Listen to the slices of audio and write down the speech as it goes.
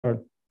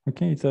Start.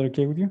 Okay, is that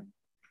okay with you?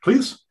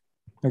 Please.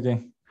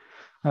 Okay.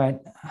 All right.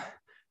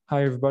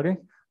 Hi, everybody.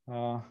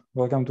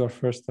 Welcome to our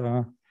first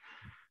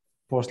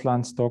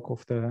post-lunch talk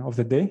of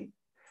the day.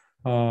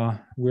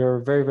 We're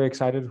very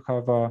excited to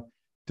have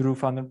Drew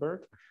Fudenberg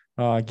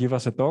give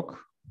us a talk.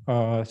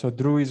 So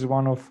Drew is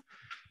one of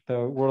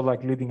the world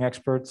leading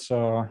experts.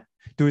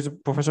 Drew is a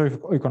professor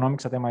of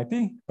economics at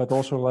MIT, but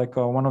also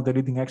one of the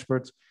leading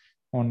experts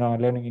on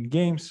learning in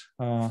games.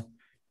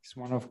 He's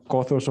one of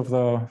co-authors of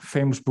the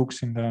famous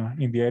books in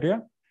the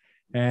area,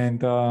 and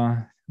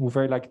we're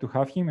very lucky to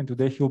have him. And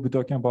today he'll be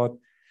talking about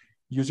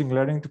using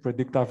learning to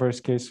predict adverse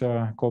case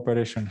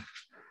cooperation.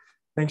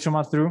 Thanks so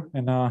much, Drew,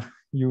 and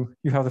you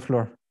have the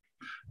floor.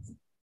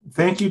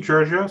 Thank you,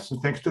 Georgios, and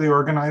thanks to the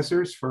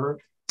organizers for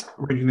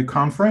arranging the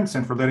conference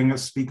and for letting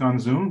us speak on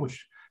Zoom,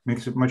 which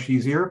makes it much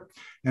easier.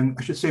 And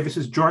I should say this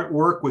is joint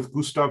work with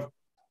Gustav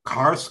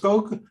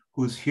Karskog,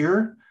 who's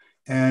here,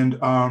 and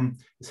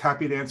is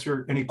happy to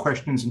answer any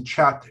questions in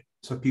chat.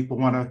 So people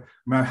want to,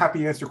 I'm happy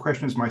to answer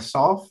questions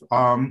myself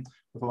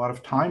with a lot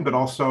of time, but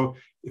also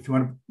if you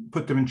want to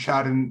put them in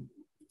chat and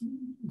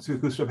see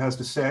what Gustav has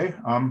to say,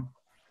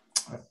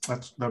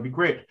 that'd be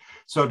great.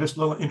 So just a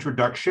little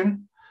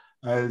introduction.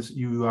 As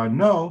you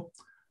know,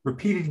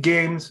 repeated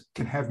games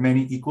can have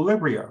many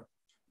equilibria,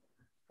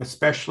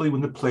 especially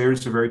when the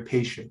players are very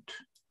patient.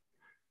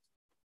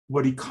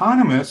 What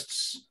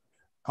economists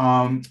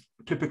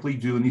typically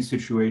do in these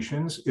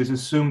situations is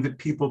assume that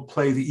people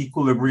play the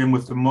equilibrium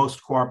with the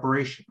most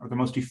cooperation or the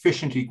most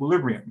efficient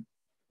equilibrium.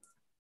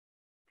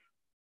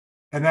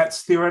 And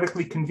that's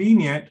theoretically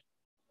convenient,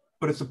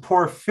 but it's a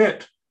poor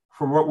fit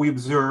for what we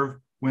observe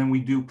when we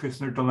do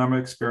prisoner dilemma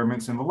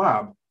experiments in the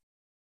lab.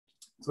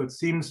 So it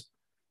seems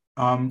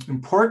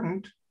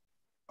important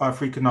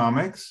for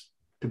economics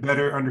to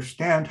better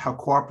understand how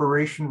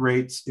cooperation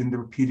rates in the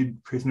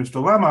repeated prisoner's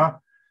dilemma,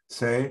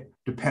 say,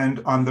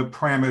 depend on the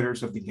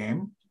parameters of the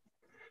game.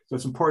 So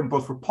it's important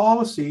both for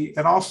policy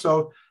and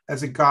also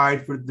as a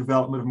guide for the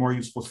development of more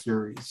useful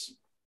theories.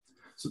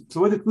 So the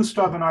way that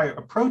Gustav and I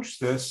approach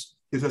this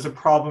is as a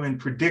problem in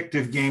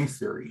predictive game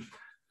theory,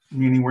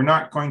 meaning we're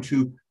not going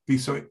to be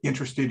so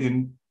interested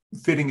in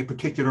fitting a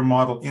particular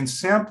model in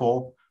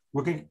sample.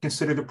 We're going to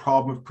consider the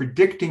problem of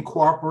predicting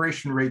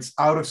cooperation rates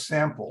out of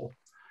sample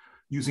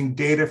using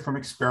data from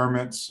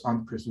experiments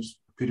on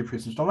repeated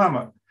prisoner's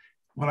dilemma.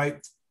 When I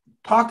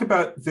talk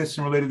about this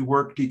in related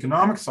work to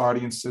economics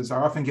audiences, I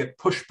often get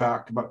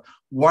pushback about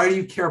why do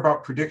you care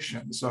about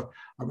predictions? So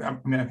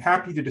I'm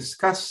happy to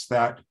discuss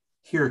that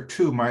here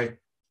too. My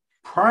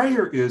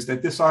prior is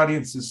that this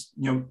audience is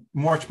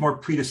much more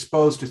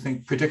predisposed to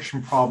think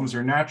prediction problems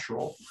are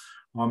natural.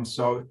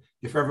 So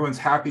if everyone's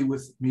happy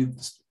with me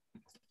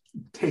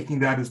taking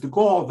that as the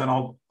goal, then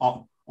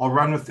I'll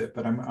run with it.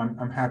 But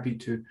I'm happy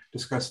to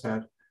discuss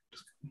that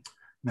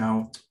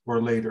now or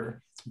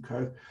later.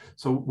 Okay,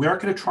 so we are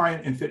going to try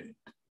and fit.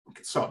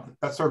 So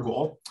that's our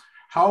goal.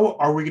 How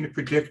are we going to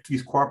predict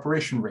these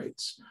cooperation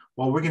rates?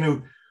 Well, we're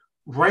going to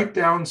write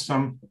down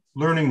some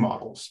learning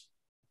models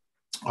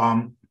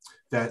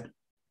that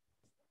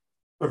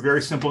are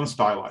very simple and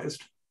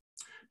stylized,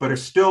 but are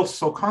still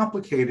so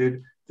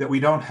complicated that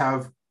we don't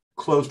have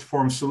closed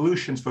form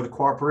solutions for the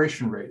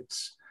cooperation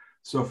rates.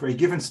 So for a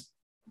given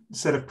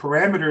set of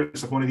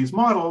parameters of one of these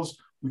models,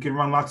 we can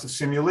run lots of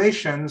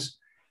simulations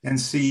and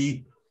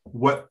see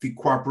what the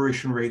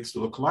cooperation rates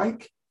look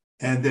like.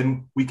 And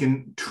then we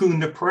can tune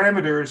the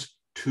parameters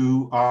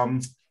to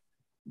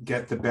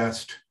get the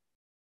best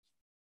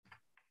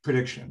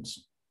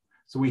predictions.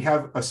 So we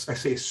have, a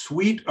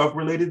suite of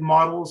related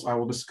models. I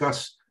will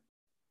discuss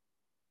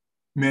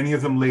many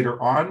of them later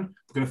on.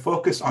 We're going to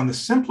focus on the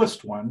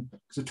simplest one,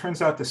 because it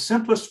turns out the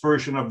simplest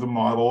version of the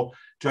model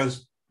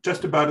does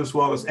just about as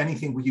well as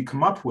anything we could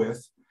come up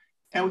with.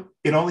 And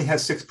it only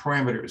has 6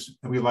 parameters,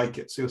 and we like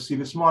it. So you'll see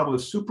this model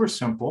is super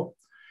simple.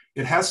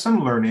 It has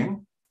some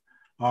learning,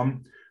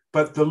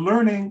 but the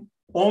learning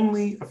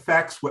only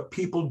affects what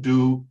people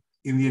do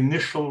in the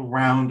initial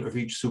round of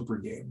each super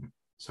game.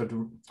 So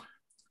to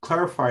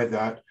clarify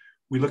that,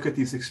 we look at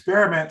these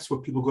experiments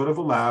where people go to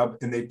the lab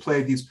and they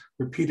play these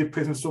repeated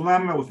prisoner's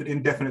dilemma with an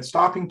indefinite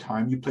stopping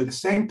time. You play the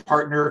same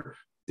partner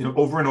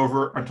over and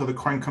over until the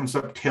coin comes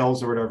up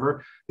tails or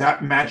whatever.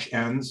 That match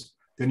ends.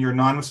 Then you're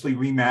anonymously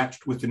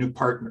rematched with the new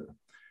partner.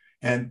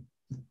 And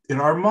in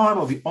our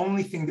model, the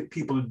only thing that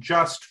people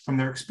adjust from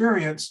their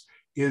experience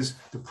is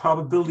the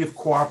probability of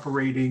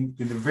cooperating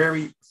in the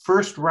very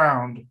first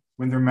round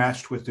when they're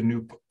matched with the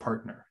new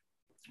partner.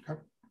 Okay.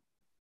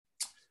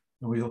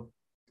 And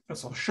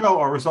as I'll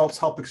show, our results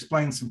help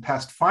explain some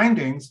past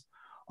findings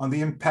on the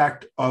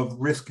impact of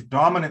risk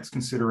dominance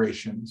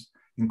considerations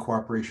in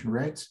cooperation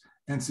rates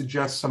and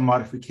suggest some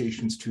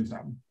modifications to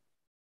them.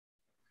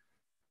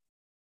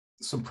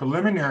 Some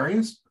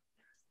preliminaries.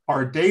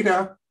 Our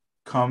data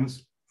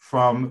comes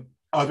from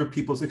other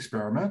people's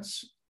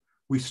experiments.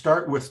 We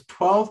start with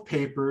 12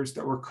 papers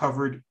that were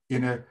covered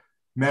in a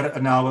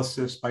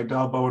meta-analysis by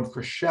Dalbo and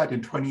Frechette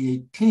in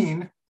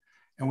 2018,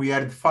 and we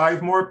added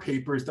 5 more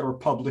papers that were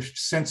published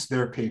since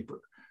their paper.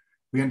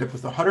 We end up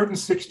with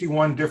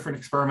 161 different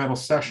experimental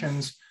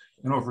sessions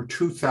and over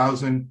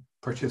 2,000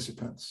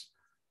 participants.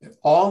 In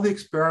all the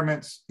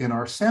experiments in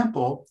our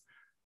sample,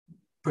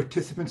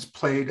 participants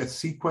played a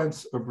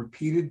sequence of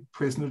repeated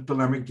prisoner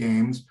dilemma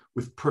games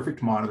with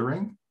perfect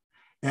monitoring.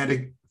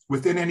 And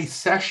within any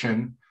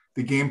session,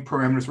 the game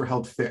parameters were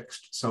held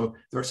fixed. So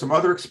there are some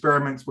other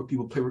experiments where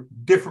people play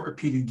different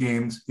repeated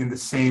games in the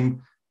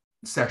same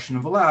session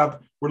of the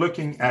lab. We're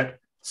looking at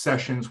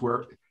sessions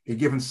where a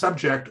given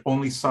subject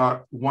only saw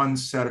one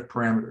set of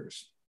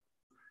parameters.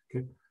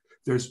 Okay.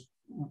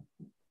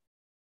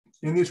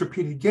 In these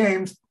repeated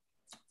games,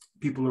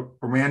 people are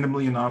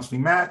randomly and anonymously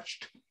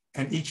matched,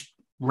 and each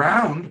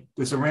round,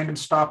 there's a random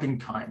stopping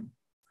time.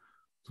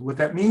 So what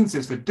that means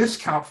is the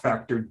discount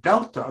factor,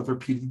 delta, of the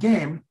repeated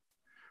game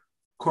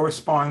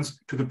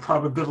corresponds to the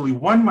probability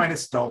 1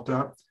 minus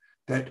delta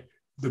that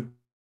the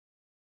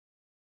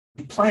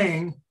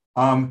playing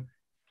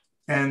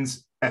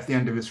ends at the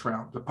end of this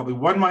round. So probably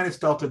 1 minus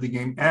delta, the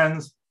game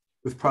ends.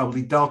 With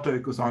probability delta,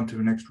 it goes on to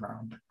the next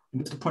round.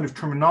 And it's a point of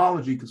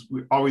terminology because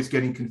we're always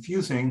getting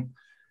confused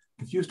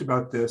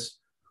about this.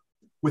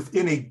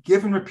 Within a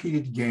given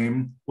repeated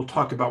game, we'll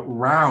talk about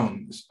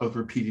rounds of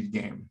repeated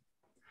game.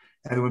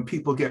 And when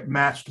people get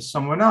matched to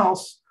someone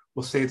else,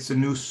 we'll say it's a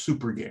new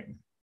super game.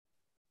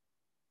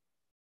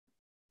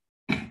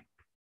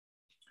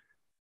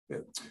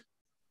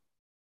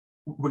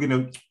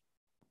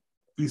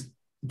 These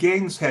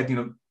games had,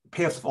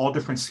 payoffs of all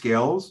different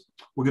scales.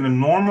 We're going to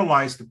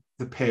normalize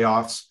the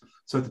payoffs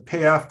so that the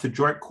payoff to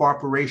joint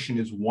cooperation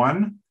is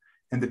 1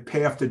 and the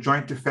payoff to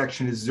joint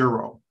defection is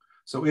 0.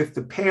 So if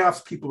the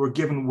payoffs people were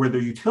given were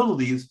their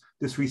utilities,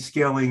 this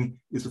rescaling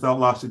is without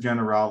loss of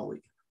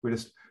generality. We're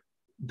just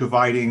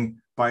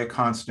dividing by a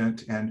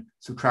constant and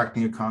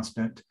subtracting a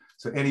constant.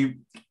 So any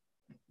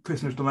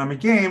prisoner's dilemma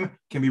game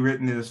can be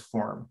written in this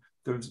form.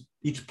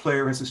 Each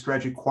player has a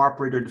strategy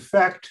cooperate or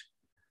defect.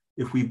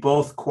 If we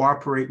both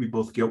cooperate, we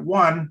both get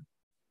 1.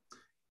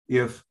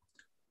 If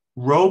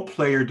row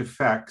player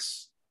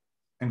defects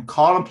and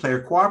column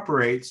player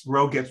cooperates,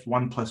 row gets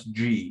 1 plus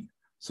G.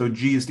 So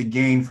G is the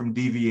gain from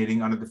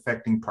deviating on a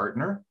defecting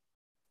partner.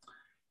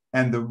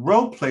 And the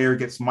row player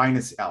gets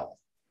minus L,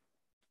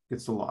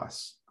 gets the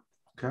loss,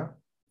 okay?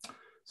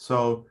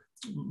 So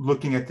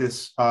looking at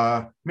this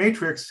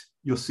matrix,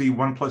 you'll see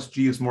 1 plus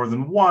G is more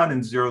than 1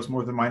 and 0 is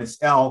more than minus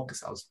L,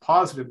 because that was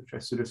positive, which I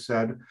should have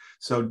said.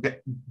 So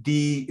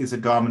D is a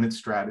dominant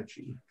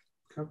strategy,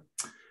 okay?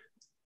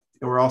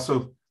 And we're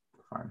also,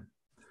 fine.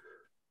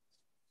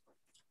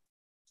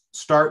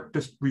 Start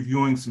just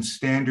reviewing some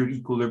standard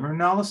equilibrium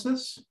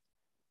analysis.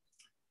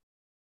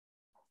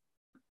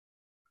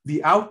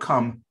 The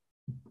outcome,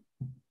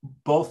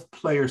 both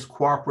players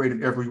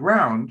cooperated every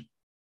round,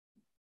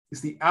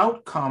 is the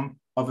outcome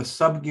of a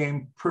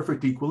subgame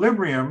perfect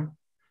equilibrium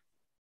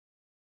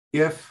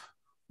if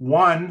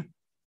 1,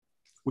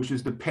 which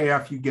is the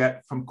payoff you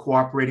get from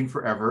cooperating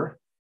forever,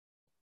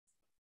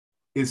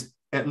 is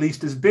at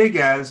least as big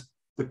as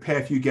the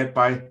payoff you get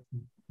by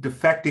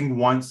defecting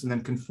once and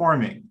then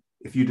conforming.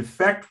 If you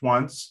defect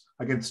once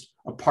against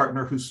a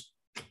partner who's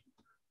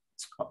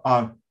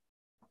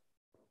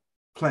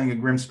playing a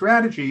grim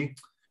strategy,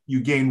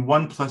 you gain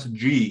 1 plus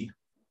G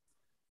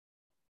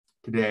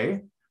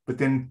today, but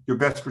then your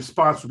best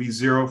response will be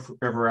 0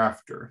 forever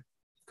after.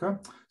 Okay,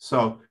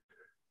 so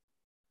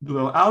the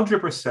little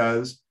algebra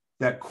says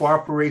that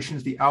cooperation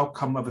is the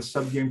outcome of a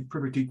subgame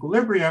perfect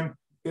equilibrium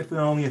if and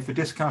only if the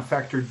discount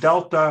factor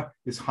delta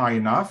is high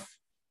enough.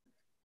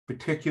 In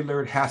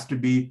particular, it has to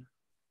be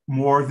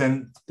more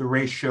than the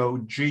ratio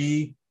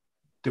G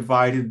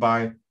divided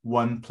by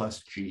 1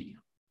 plus G.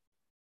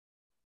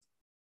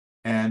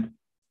 And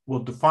we'll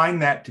define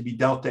that to be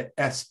delta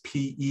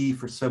SPE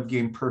for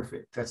subgame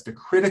perfect. That's the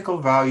critical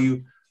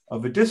value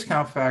of a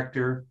discount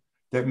factor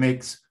that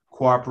makes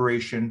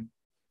cooperation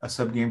a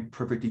subgame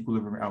perfect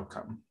equilibrium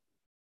outcome.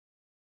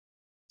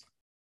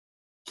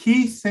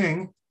 Key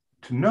thing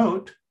to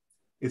note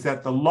is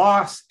that the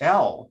loss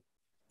L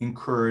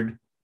incurred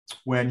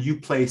when you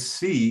play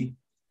C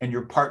and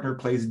your partner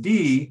plays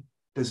D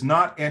does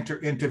not enter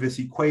into this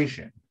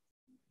equation.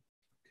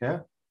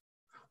 Okay?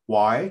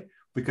 Why?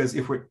 Because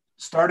if we're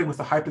starting with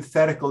a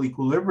hypothetical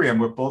equilibrium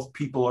where both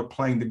people are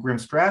playing the grim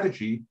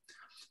strategy,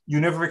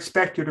 you never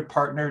expect your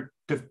partner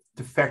to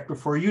defect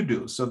before you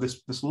do. So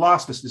this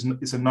loss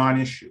is a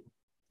non-issue.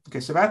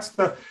 Okay, so that's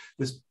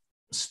this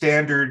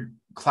standard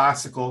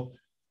classical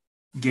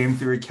game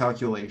theory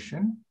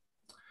calculation.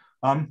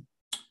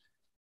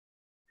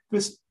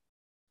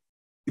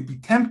 It'd be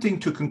tempting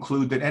to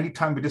conclude that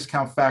anytime the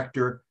discount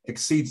factor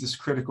exceeds this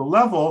critical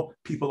level,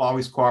 people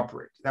always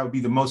cooperate. That would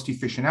be the most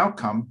efficient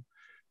outcome.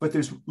 But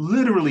there's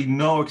literally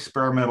no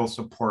experimental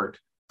support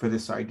for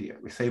this idea.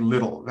 We say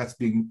little, that's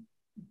being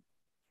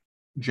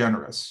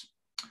generous.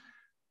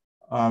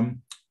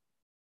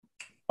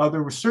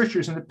 Other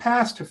researchers in the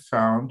past have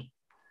found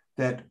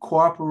that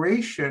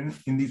cooperation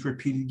in these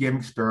repeated game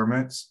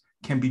experiments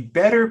can be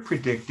better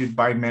predicted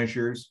by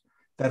measures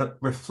that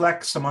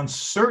reflect some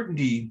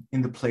uncertainty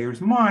in the players'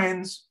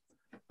 minds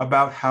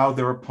about how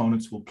their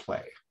opponents will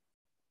play.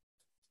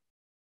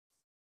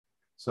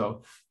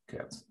 So,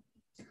 okay,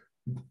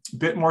 a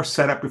bit more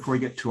setup before we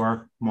get to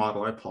our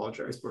model. I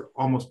apologize. We're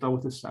almost done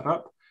with the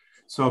setup.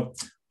 So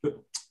let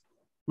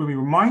me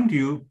remind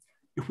you,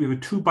 if we have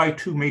a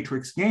 2x2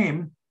 matrix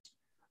game,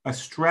 a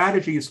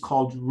strategy is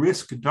called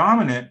risk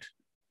dominant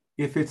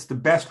if it's the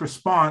best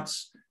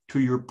response to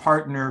your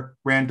partner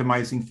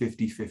randomizing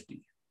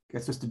 50-50.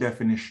 That's just a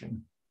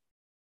definition.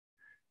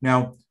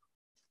 Now,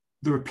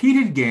 the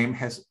repeated game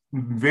has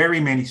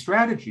very many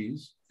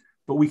strategies,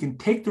 but we can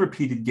take the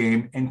repeated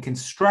game and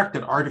construct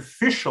an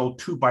artificial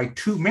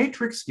 2x2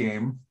 matrix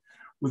game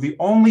where the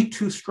only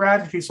two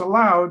strategies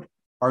allowed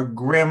are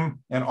grim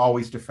and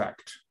always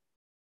defect.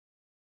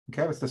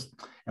 Okay, that's this,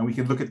 and we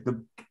can look at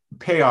the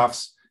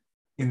payoffs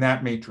in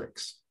that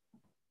matrix.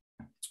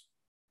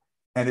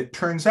 And it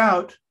turns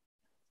out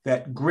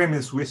that grim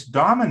is risk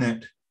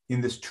dominant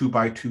in this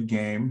 2x2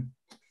 game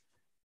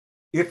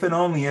if and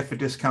only if a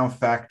discount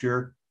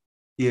factor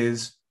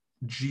is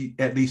G,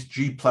 at least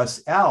G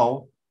plus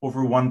L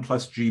over 1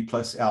 plus G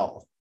plus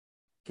L.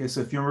 Okay,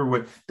 so if you remember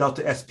what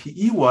delta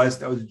SPE was,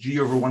 that was G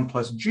over 1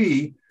 plus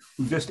G.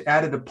 We just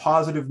added a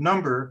positive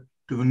number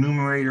to the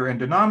numerator and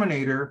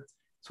denominator.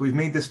 So we've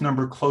made this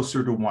number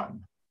closer to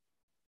 1.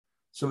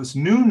 So this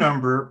new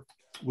number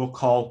we'll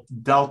call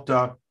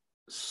delta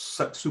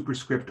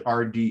superscript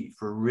RD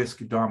for risk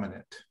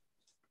dominant.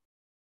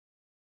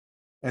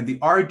 And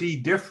the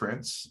RD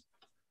difference,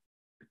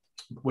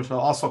 which I'll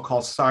also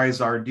call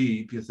size RD,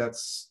 because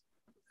that's,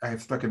 I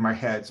have stuck in my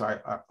head, so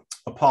I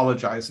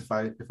apologize if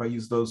I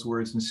use those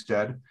words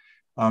instead.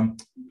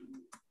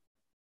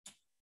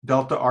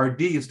 Delta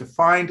RD is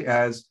defined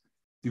as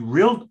the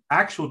real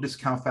actual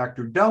discount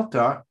factor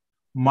delta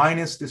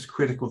minus this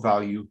critical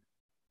value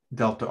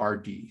delta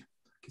RD.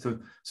 So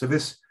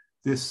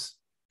this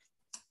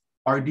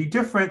RD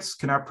difference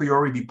can a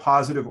priori be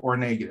positive or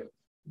negative.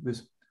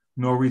 There's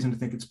no reason to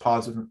think it's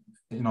positive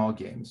in all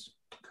games.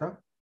 Okay,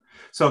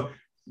 so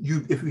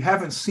if you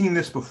haven't seen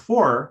this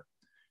before,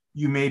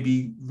 you may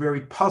be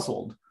very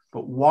puzzled.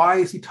 But why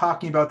is he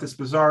talking about this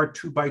bizarre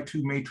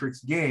 2x2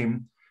 matrix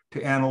game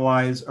to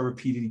analyze a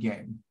repeated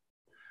game?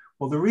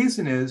 Well, the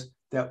reason is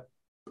that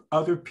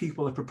other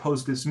people have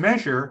proposed this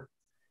measure,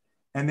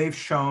 and they've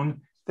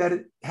shown that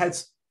it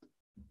has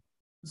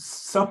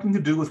something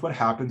to do with what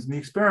happens in the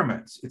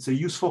experiments. It's a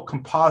useful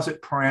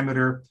composite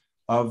parameter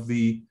of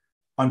the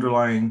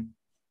underlying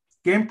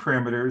game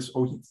parameters,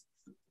 or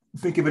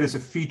think of it as a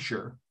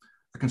feature,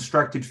 a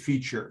constructed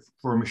feature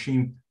for a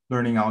machine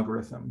learning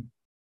algorithm.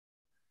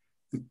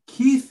 The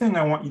key thing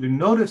I want you to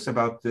notice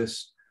about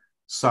this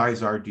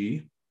size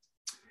RD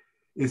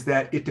is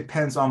that it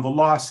depends on the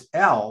loss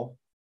L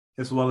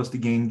as well as the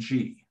gain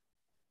G.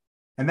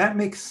 And that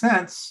makes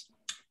sense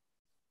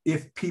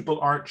if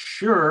people aren't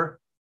sure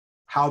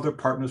how their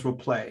partners will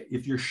play.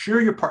 If you're sure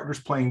your partner's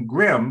playing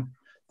grim,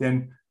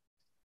 then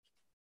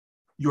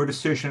your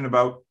decision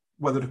about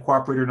whether to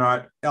cooperate or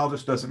not, L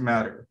just doesn't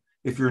matter.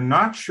 If you're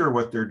not sure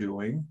what they're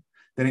doing,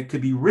 then it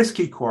could be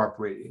risky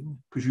cooperating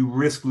because you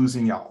risk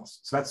losing L's.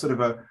 So that's sort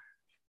of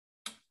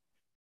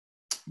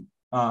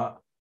a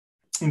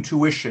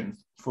intuition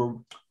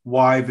for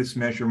why this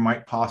measure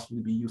might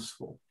possibly be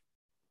useful.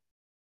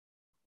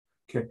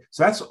 Okay,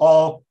 so that's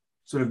all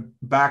sort of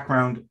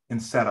background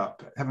and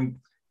setup.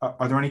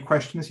 Are there any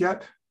questions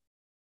yet?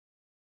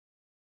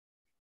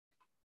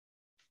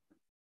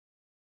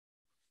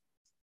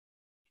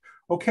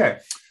 Okay,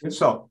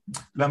 so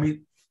let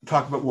me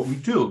talk about what we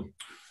do.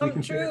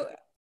 Drew,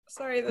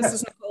 sorry, this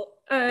is Nicole.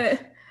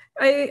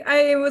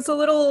 I was a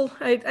little,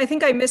 I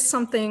think I missed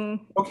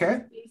something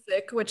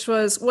basic, which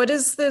was, what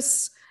is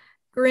this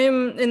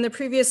grim? In the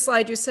previous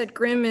slide, you said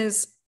grim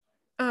is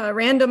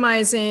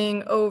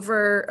randomizing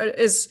over,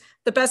 is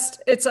the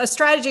best, it's a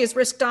strategy is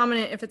risk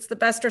dominant if it's the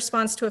best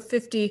response to a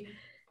 50-50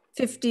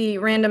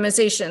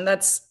 randomization.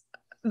 That's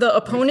the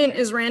opponent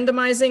is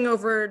randomizing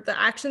over the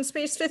action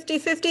space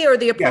 50-50, or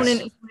the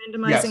opponent is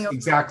randomizing over?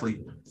 Exactly.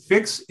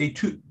 Fix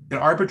an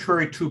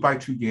arbitrary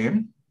 2x2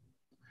 game.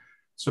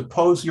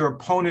 Suppose your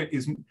opponent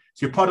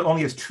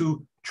only has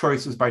two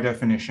choices by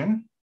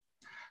definition.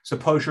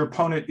 Suppose your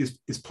opponent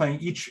is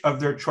playing each of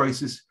their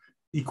choices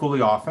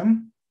equally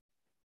often.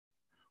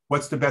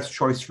 What's the best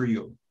choice for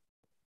you?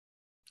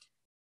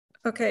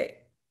 Okay.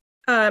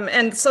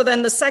 And so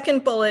then the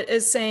second bullet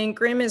is saying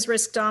grim is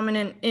risk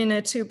dominant in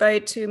a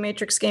 2x2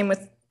 matrix game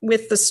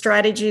with the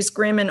strategies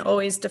grim and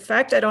always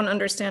defect. I don't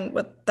understand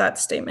what that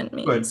statement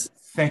means. Good.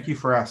 Thank you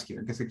for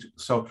asking.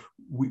 So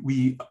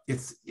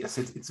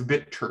it's a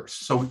bit terse.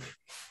 So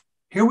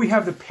here we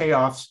have the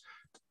payoffs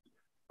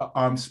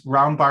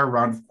round by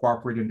round of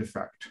cooperate and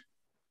defect.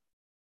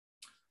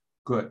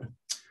 Good.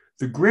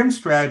 The grim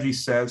strategy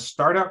says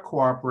start out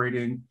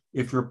cooperating.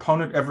 If your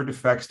opponent ever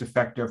defects,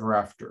 defect ever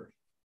after.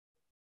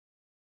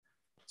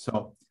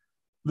 So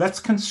let's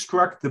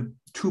construct the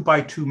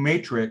 2x2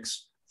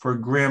 matrix for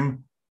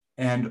grim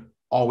and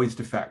always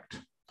defect.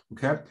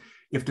 Okay.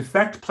 If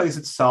defect plays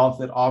itself,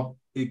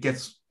 it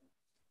gets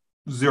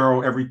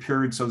 0 every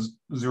period, so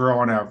 0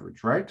 on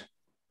average, right?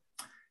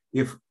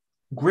 If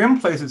grim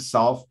plays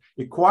itself,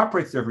 it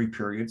cooperates every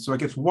period, so it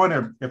gets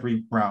one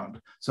every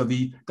round. So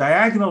the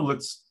diagonal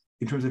looks,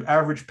 in terms of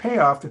average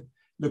payoff,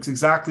 looks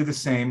exactly the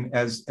same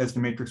as the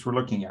matrix we're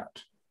looking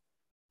at.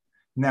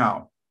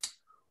 Now,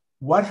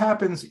 what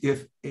happens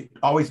if an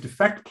always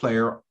defect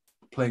player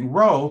playing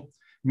row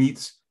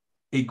meets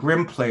a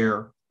grim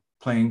player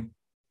playing,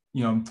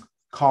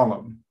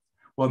 column?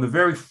 Well, in the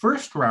very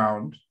first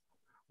round,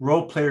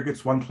 row player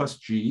gets 1 plus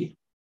G,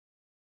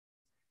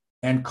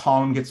 and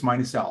column gets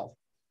minus L.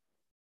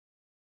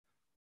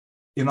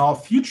 In all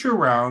future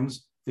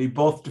rounds, they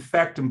both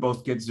defect and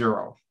both get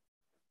 0.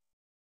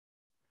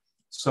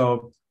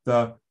 So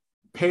the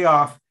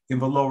payoff in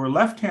the lower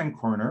left-hand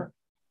corner,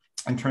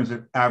 in terms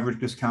of average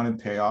discounted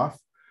payoff,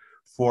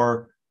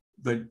 for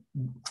the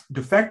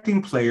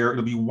defecting player,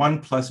 it'll be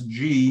 1 plus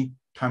G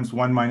times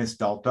 1 minus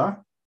delta.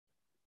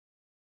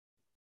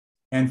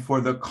 And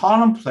for the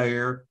column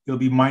player, it'll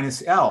be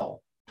minus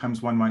L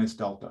times 1 minus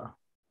delta.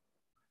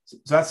 So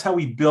that's how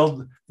we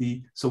build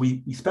so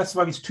we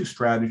specify these two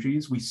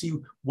strategies. We see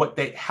what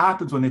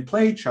happens when they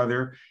play each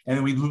other. And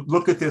then we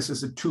look at this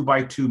as a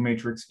 2x2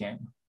 matrix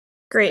game.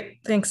 Great,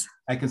 thanks.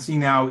 I can see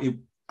now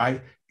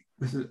there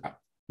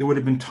would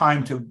have been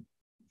time to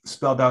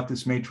spell out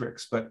this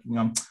matrix, but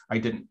I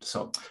didn't.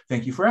 So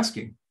thank you for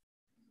asking.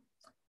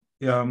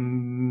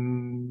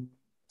 Any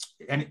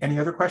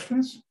other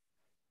questions?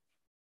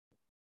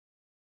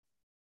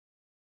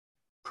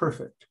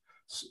 Perfect.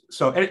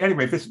 So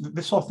anyway,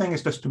 this whole thing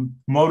is just to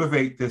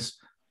motivate this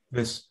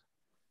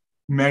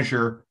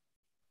measure,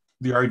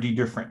 the RD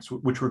difference,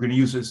 which we're going to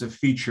use as a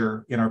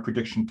feature in our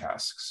prediction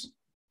tasks.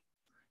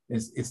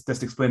 It's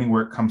just explaining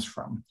where it comes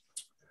from.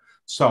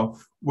 So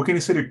we're going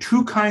to consider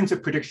two kinds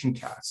of prediction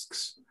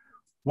tasks.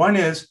 One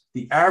is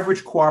the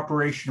average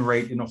cooperation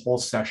rate in a whole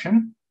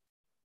session,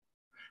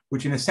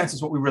 which in a sense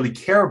is what we really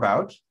care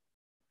about.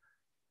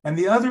 And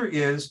the other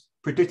is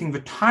predicting the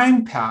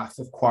time path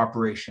of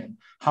cooperation.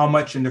 How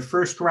much in the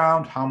first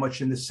round, how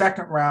much in the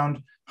second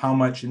round, how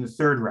much in the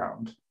third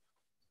round.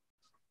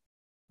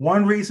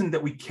 One reason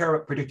that we care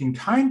about predicting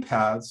time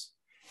paths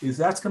is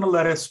that's going to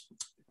let us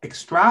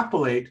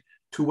extrapolate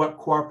to what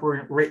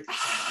cooperation,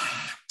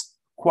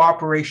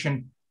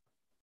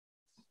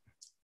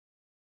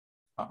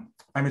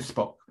 I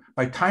misspoke.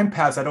 By time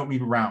paths, I don't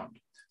mean round.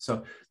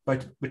 So by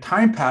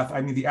time path, I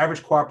mean the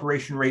average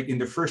cooperation rate in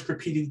the first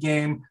repeated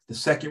game, the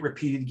second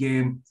repeated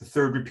game, the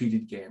third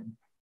repeated game.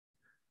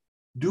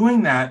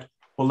 Doing that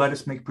will let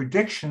us make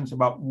predictions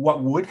about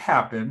what would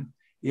happen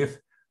if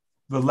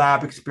the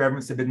lab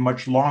experiments had been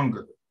much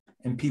longer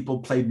and people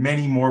played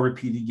many more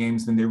repeated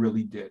games than they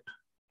really did.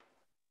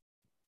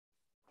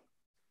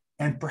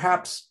 And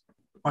perhaps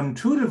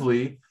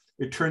intuitively,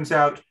 it turns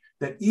out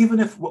that even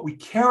if what we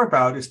care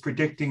about is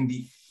predicting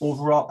the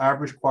overall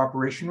average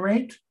cooperation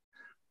rate,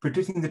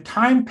 predicting the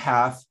time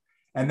path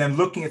and then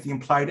looking at the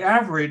implied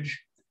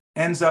average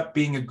ends up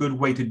being a good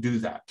way to do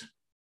that.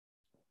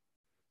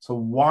 So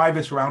why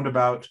this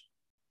roundabout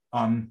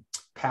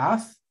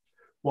path?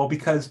 Well,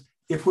 because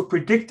if we're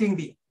predicting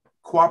the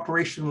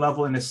cooperation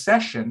level in a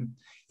session,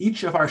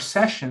 each of our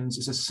sessions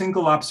is a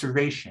single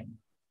observation.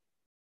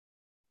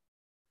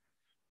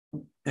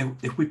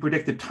 If we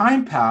predict the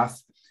time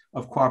path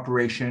of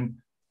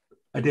cooperation,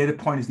 a data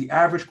point is the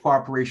average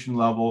cooperation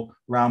level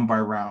round by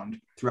round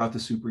throughout the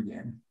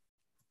supergame.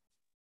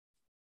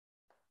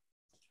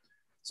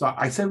 So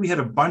I said we had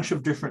a bunch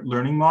of different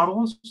learning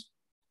models.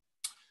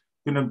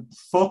 I'm going to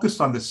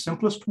focus on the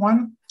simplest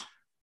one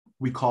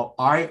we call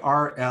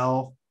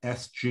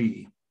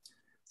IRLSG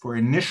for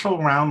initial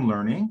round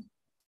learning,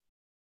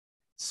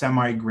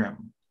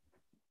 semi-grim.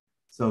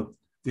 So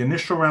the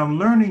initial round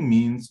learning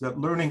means that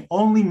learning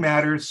only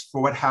matters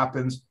for what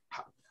happens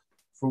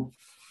for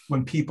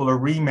when people are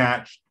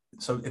rematched.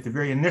 So at the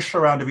very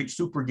initial round of each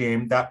super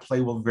game, that play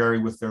will vary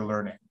with their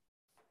learning.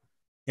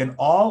 In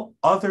all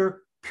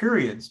other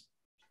periods,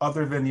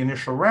 other than the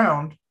initial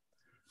round,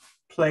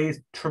 play is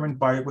determined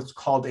by what's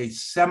called a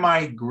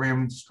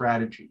semi-grim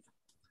strategy.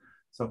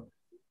 So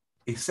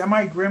a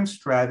semi-grim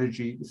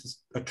strategy, this is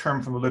a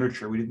term from the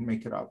literature, we didn't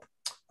make it up.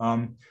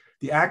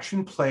 The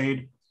action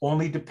played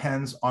only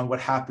depends on what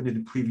happened in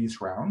the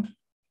previous round.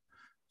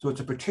 So it's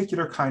a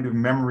particular kind of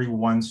memory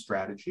one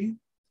strategy.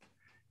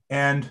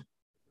 And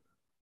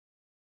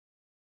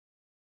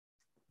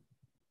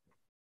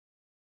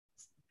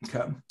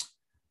okay,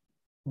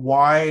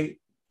 why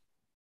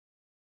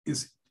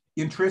is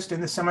interest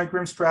in the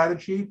semi-grim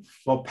strategy?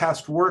 Well,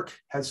 past work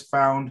has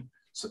found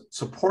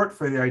support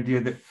for the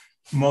idea that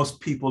most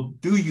people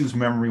do use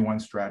memory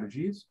one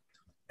strategies.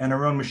 And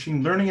our own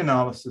machine learning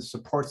analysis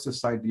supports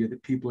this idea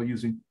that people are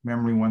using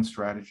memory one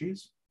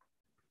strategies.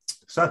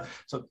 So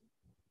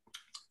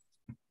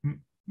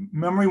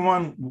memory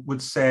one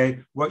would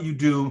say what you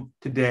do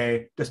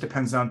today just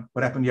depends on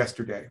what happened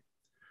yesterday.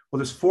 Well,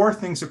 there's 4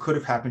 things that could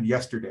have happened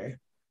yesterday.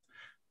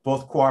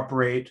 Both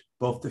cooperate,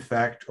 both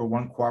defect, or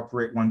one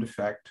cooperate, one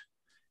defect.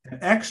 An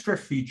extra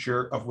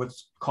feature of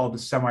what's called the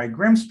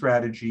semi-grim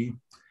strategy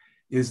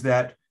is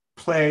that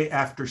play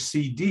after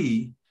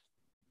CD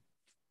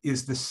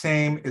is the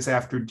same as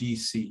after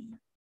DC.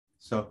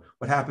 So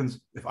what happens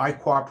if I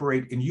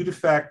cooperate and you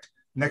defect,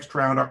 next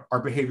round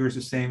our behavior is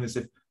the same as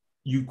if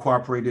you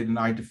cooperated and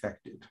I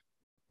defected.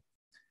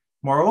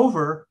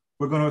 Moreover,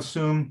 we're going to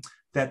assume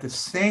that the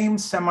same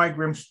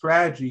semi-grim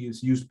strategy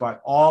is used by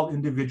all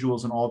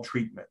individuals in all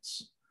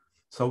treatments.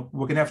 So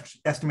we're going to have to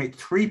estimate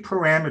 3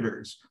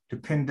 parameters to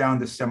pin down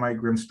the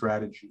semi-grim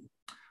strategy: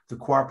 the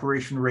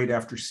cooperation rate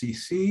after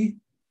CC,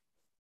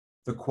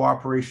 the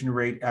cooperation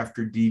rate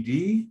after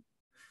DD,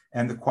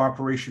 and the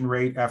cooperation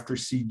rate after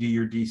CD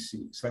or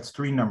DC. So that's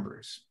 3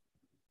 numbers.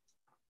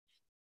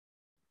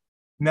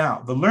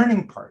 Now, the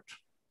learning part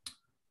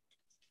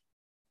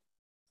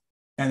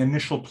and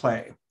initial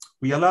play.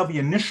 We allow the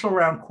initial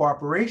round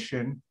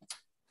cooperation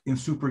in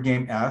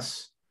supergame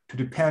S to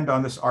depend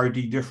on this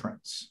RD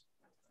difference.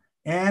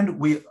 And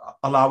we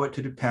allow it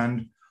to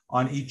depend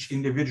on each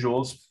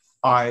individual's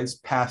I's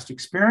past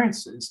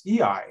experiences,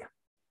 EI.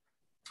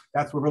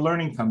 That's where the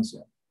learning comes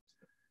in.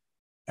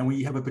 And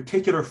we have a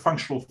particular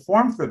functional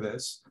form for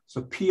this.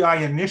 So PI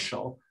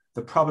initial,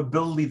 the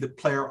probability that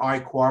player I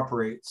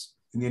cooperates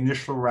in the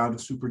initial round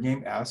of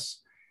supergame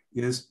S,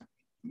 is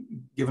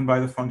given by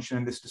the function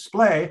in this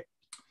display.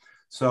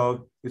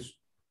 So it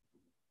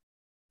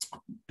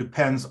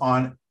depends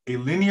on a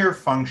linear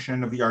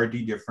function of the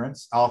RD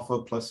difference,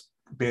 alpha plus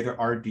beta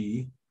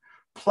RD,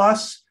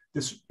 plus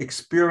this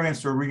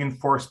experience or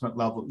reinforcement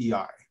level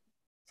EI.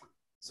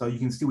 So you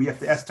can see we have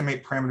to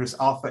estimate parameters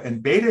alpha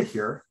and beta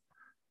here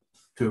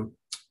to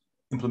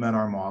implement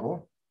our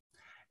model.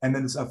 And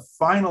then there's a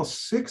final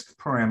 6th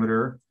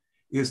parameter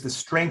is the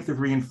strength of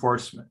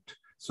reinforcement.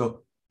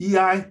 So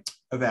EI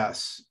of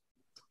S,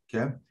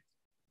 okay,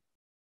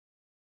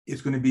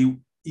 is going to be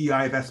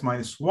EI of S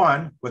minus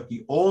 1, what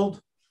the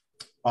old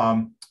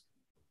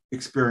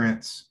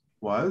experience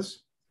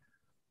was,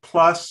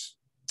 plus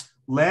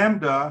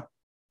lambda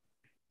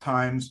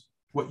times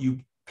what you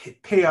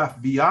pay off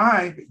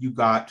VI that you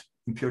got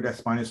in period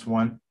S minus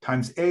 1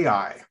 times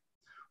AI,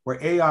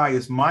 where AI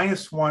is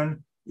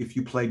 -1 if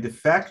you play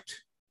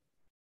defect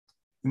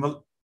in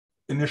the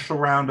initial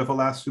round of the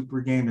last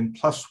super game, and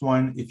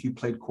 +1 if you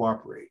played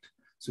cooperate.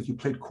 So if you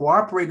played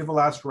cooperate in the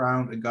last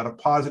round and got a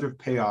positive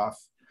payoff,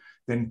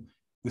 then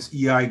this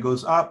EI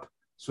goes up,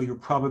 so your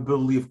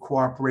probability of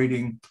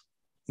cooperating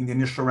in the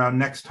initial round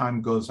next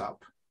time goes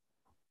up.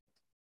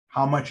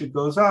 How much it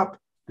goes up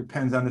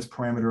depends on this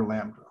parameter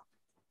lambda.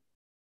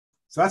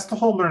 So that's the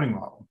whole learning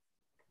model.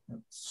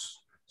 It's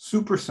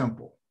super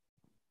simple.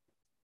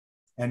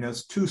 And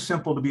it's too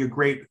simple to be a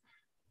great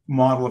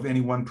model of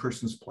any one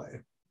person's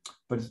play.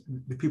 But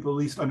do people at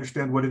least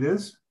understand what it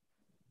is?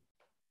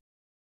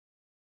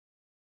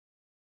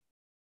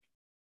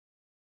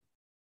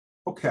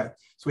 Okay,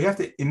 so we have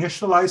to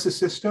initialize the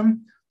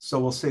system. So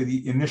we'll say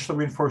the initial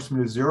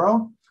reinforcement is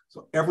 0.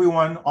 So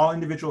everyone, all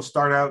individuals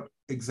start out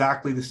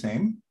exactly the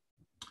same.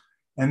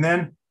 And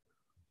then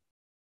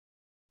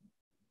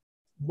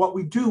what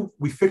we do,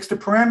 we fix the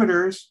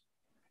parameters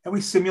and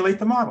we simulate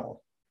the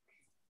model,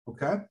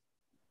 okay?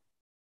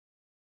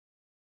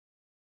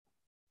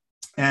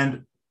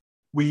 And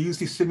we use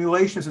these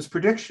simulations as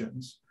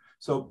predictions.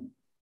 So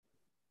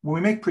when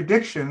we make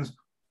predictions,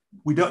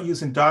 we don't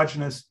use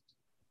endogenous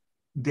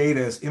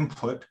data as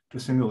input to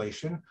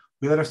simulation.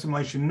 We let our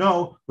simulation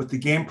know what the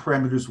game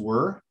parameters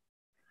were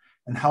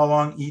and how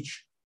long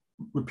each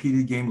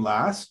repeated game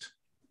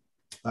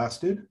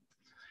lasted.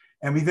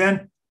 And we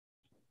then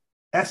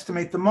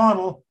estimate the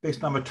model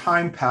based on the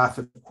time path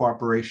of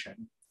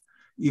cooperation,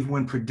 even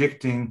when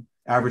predicting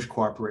average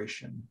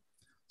cooperation.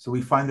 So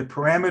we find the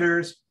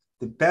parameters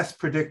that best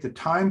predict the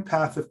time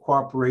path of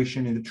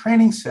cooperation in the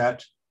training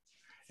set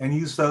and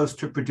use those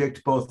to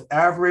predict both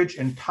average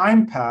and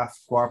time path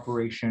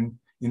cooperation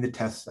in the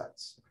test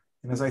sets.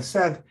 And as I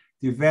said,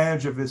 the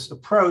advantage of this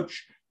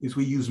approach is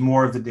we use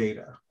more of the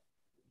data.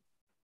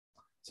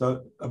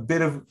 So a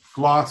bit of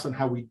gloss on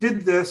how we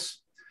did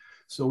this.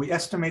 So we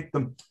estimate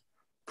the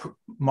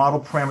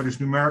model parameters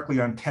numerically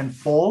on 10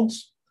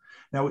 folds.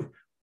 Now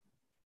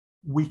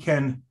we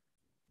can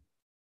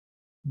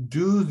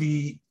do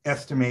the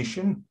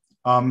estimation,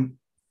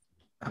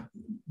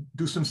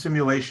 do some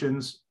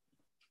simulations,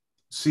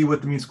 see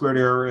what the mean squared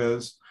error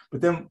is,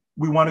 but then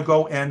we want to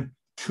go and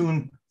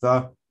tune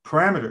the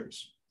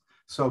parameters.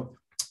 So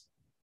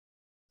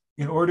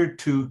in order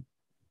to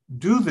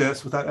do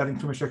this without adding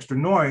too much extra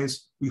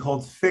noise, we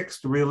hold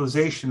fixed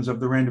realizations of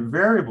the random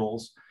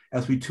variables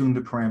as we tune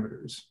the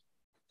parameters.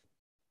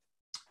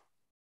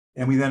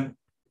 And we then,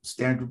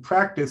 standard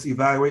practice,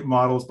 evaluate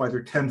models by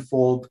their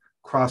 10-fold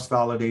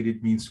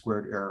cross-validated mean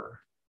squared error.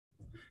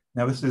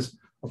 Now this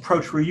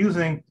approach we're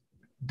using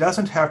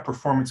doesn't have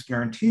performance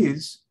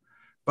guarantees,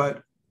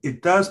 but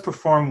it does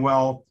perform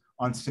well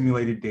on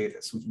simulated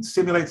data. So we can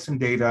simulate some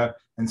data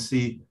and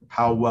see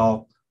how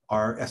well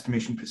our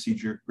estimation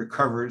procedure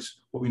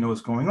recovers what we know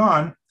is going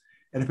on.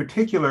 And in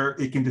particular,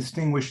 it can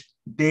distinguish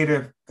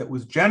data that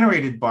was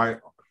generated by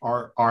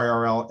our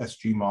IRL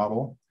SG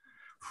model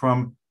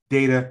from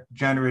data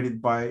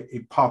generated by a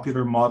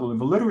popular model in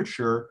the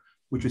literature,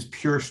 which is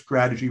pure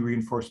strategy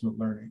reinforcement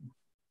learning.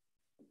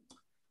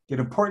 An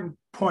important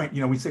point,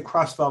 we say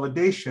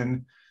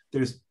cross-validation,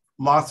 there's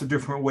lots of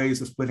different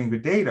ways of splitting the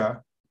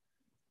data.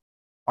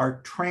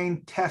 Our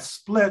trained test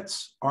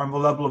splits are on the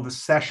level of a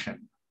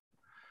session.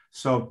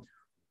 So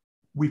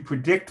we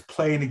predict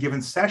play in a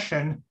given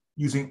session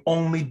using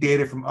only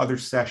data from other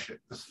sessions.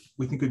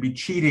 We think it would be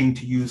cheating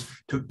to use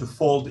to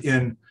fold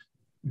in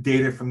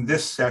data from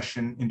this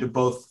session into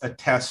both a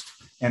test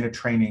and a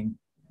training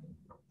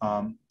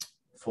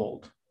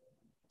fold.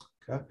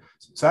 Okay,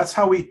 so that's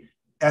how we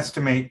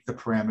estimate the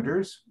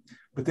parameters.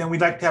 But then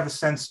we'd like to have a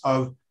sense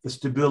of the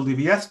stability of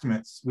the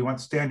estimates. We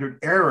want standard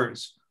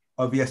errors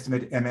of the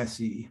estimated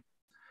MSE.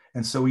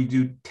 And so we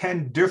do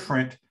 10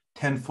 different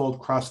 10-fold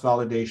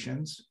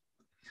cross-validations.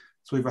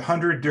 So we have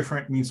 100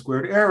 different mean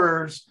squared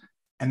errors,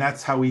 and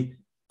that's how we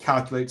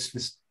calculate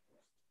this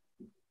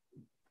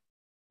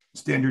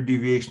standard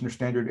deviation or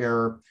standard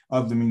error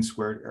of the mean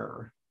squared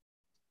error.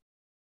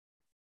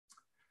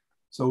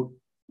 So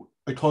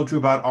I told you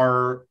about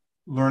our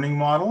learning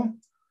model,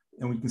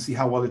 and we can see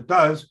how well it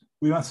does.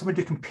 We want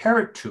somebody to compare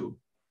it to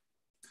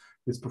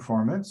its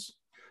performance.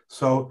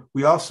 So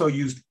we also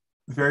used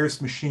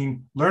various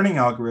machine learning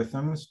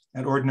algorithms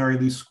and ordinary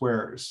least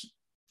squares.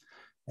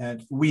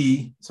 And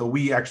we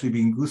actually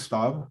being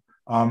Gustav,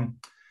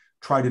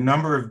 tried a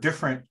number of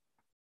different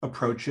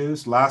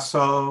approaches: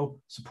 lasso,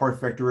 support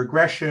vector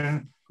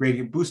regression,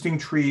 gradient boosting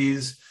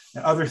trees,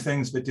 and other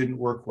things that didn't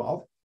work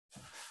well.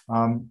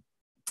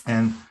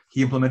 And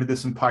he implemented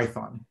this in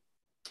Python.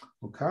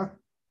 Okay.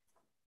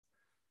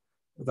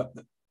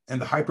 And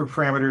the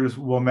hyperparameters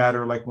will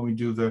matter, like when we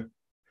do the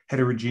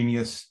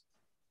heterogeneous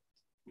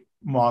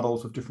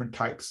models of different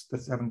types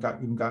that haven't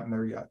even gotten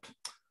there yet.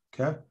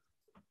 Okay.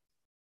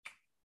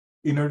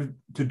 In order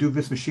to do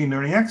this machine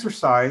learning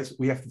exercise,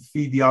 we have to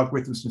feed the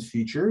algorithms some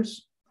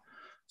features.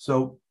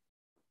 So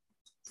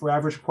for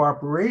average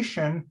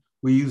cooperation,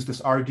 we use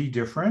this RD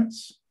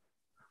difference,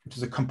 which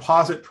is a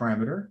composite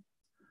parameter.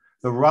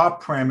 The raw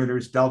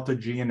parameters delta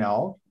G and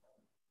L,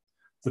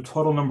 the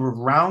total number of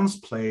rounds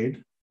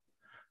played,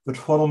 the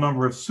total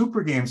number of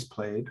super games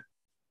played,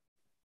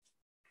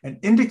 an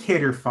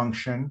indicator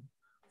function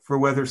for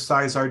whether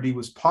size RD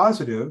was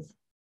positive,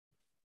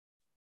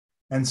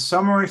 and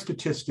summary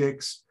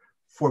statistics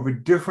for the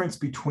difference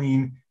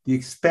between the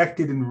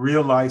expected and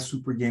realized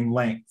super game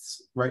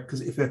lengths, right?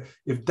 Because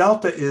if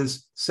delta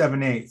is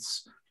 7/8,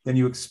 then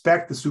you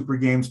expect the super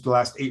games to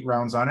last 8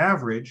 rounds on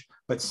average,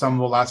 but some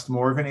will last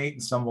more than 8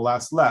 and some will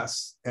last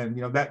less. And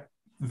that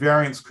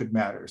variance could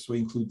matter, so we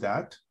include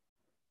that.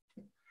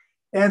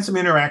 And some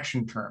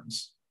interaction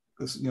terms.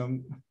 Because,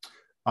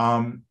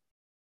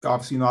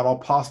 obviously not all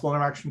possible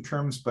interaction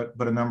terms, but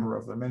a number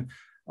of them.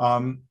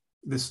 And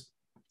this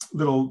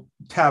little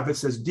tab that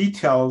says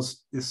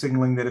details is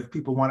signaling that if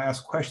people want to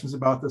ask questions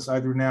about this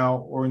either now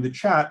or in the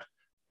chat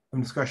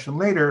and discussion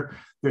later,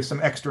 there's some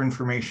extra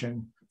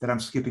information that I'm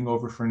skipping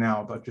over for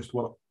now about just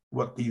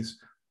what these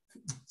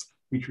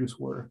features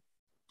were.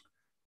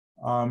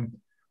 When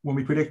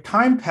we predict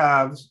time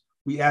paths,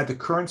 we add the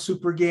current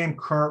super game,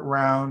 current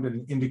round, and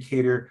an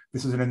indicator.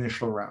 This is an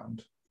initial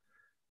round.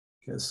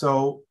 Okay,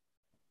 so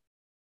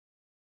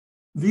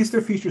these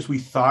are features we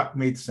thought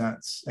made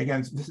sense.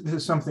 Again, this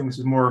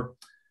is more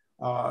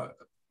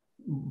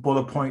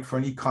bullet point for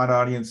an econ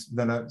audience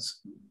than a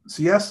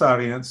CS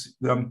audience.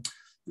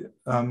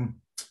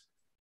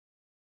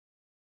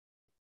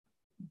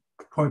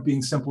 Point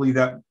being simply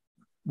that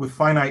with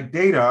finite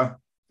data,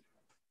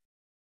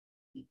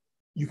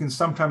 you can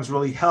sometimes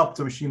really help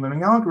the machine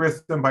learning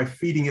algorithm by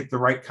feeding it the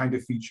right kind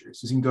of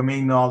features, using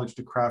domain knowledge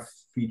to craft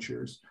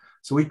features.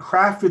 So we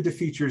crafted the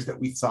features that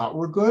we thought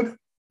were good. Of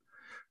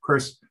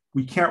course,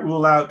 we can't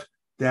rule out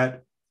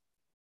that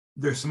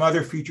there's some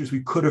other features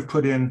we could have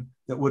put in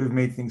that would have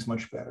made things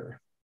much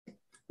better. If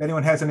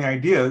anyone has any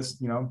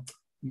ideas,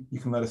 you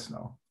can let us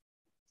know.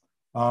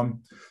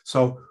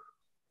 So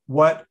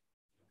what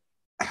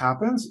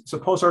happens?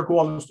 Suppose our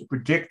goal is to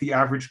predict the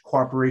average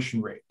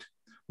cooperation rate.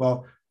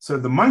 Well, so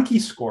the monkey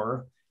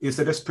score is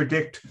that let's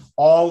predict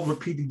all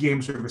repeated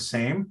games are the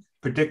same,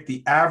 predict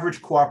the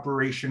average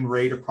cooperation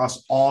rate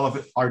across all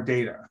of our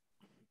data.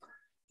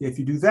 If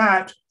you do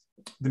that,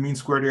 the mean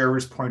squared error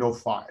is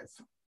 0.05.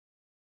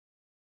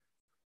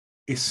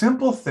 A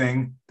simple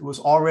thing that was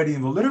already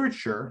in the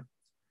literature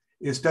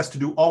is just to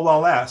do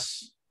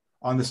OLS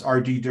on this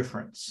RD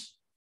difference.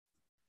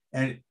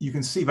 And you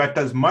can see that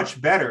does much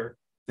better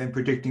than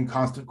predicting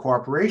constant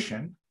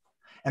cooperation.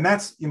 And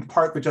that's in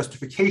part the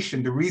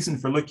justification. The reason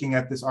for looking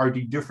at this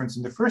RD difference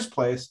in the first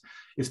place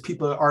is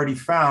people had already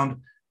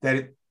found that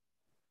it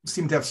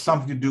seemed to have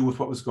something to do with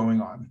what was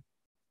going on.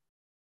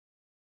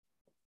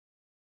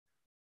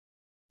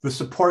 The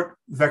support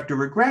vector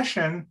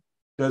regression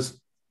does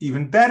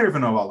even better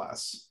than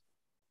OLS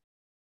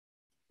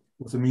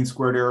with a mean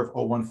squared error of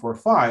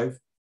 0.145,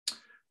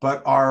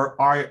 but our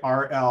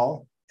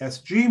IRL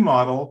SG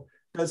model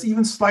does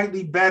even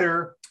slightly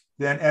better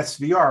than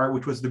SVR,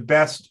 which was the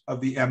best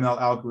of the ML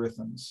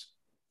algorithms.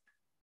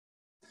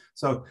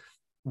 So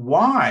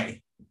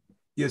why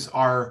is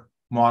our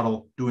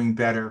model doing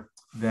better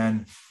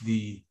than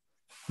the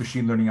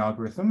machine learning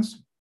algorithms?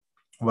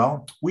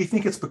 Well, we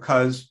think it's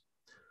because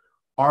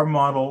our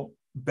model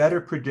better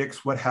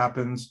predicts what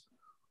happens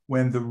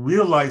when the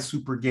realized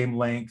supergame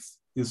length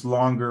is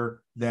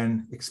longer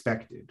than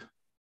expected.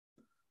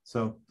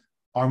 So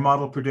our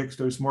model predicts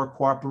there's more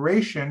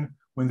cooperation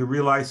when the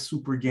realized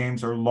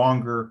supergames are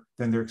longer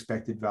than their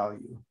expected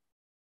value.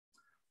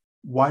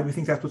 Why do we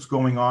think that's what's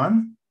going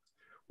on?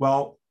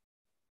 Well,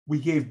 we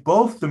gave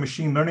both the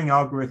machine learning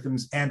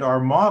algorithms and our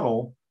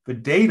model the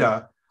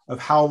data of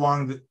how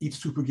long each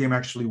supergame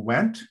actually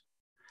went.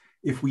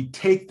 If we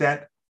take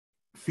that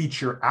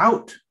feature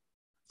out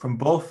from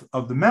both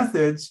of the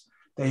methods,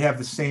 they have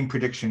the same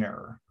prediction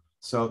error.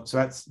 So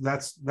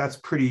that's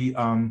pretty,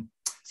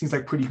 seems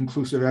like pretty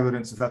conclusive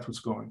evidence that that's what's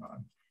going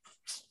on.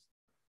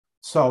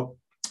 So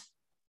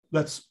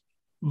let's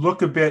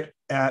look a bit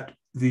at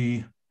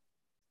the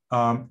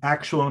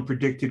actual and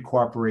predicted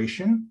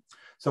cooperation.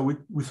 So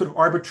we sort of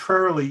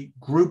arbitrarily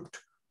grouped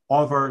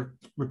all of our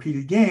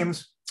repeated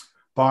games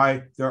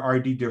by their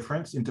RD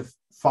difference into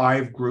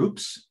 5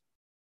 groups.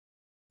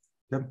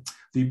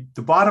 The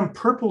bottom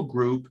purple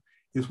group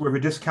is where the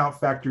discount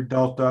factor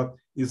delta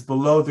is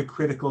below the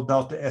critical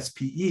delta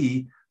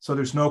SPE, so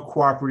there's no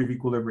cooperative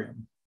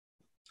equilibrium.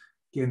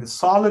 Again, the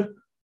solid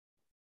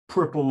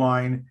purple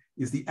line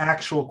is the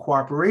actual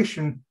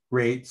cooperation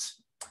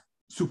rates,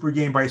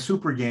 supergame by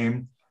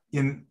supergame,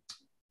 in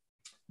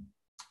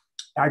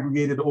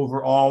aggregated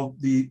over all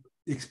the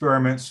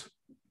experiments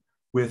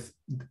with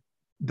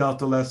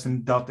delta less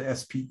than delta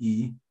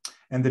SPE.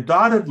 And the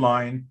dotted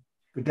line,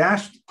 the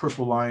dashed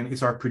purple line,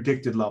 is our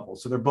predicted level.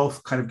 So they're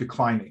both kind of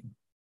declining.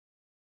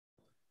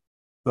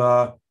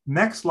 The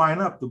next line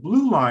up, the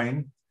blue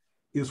line,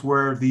 is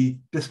where the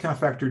discount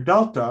factor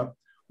delta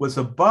was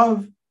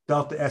above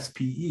delta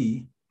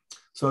SPE.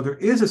 So there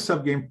is a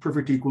subgame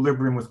perfect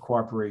equilibrium with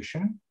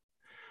cooperation,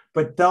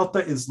 but delta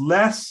is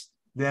less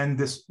than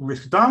this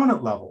risk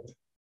dominant level.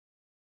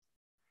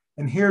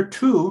 And here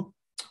too,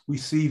 we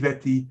see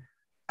that the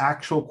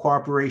actual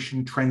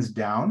cooperation trends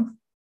down,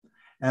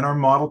 and our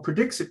model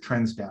predicts it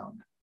trends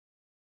down.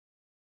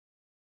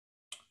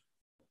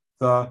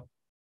 The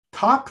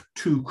top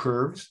 2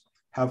 curves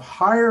have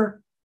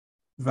higher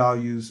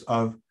values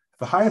of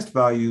the highest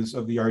values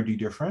of the RD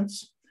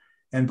difference,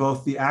 and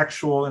both the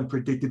actual and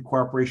predicted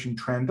cooperation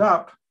trend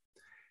up.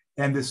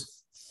 And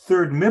this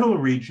third middle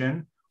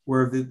region,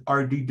 where the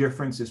RD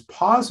difference is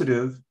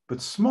positive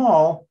but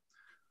small,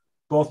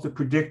 both the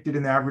predicted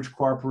and average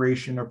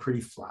cooperation are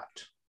pretty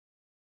flat.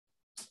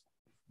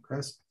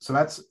 Okay, so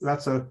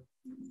that's a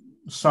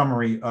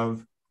summary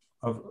of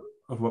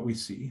what we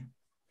see.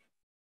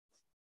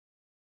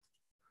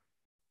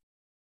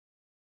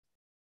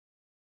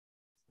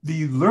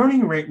 The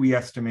learning rate we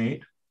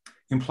estimate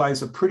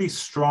implies a pretty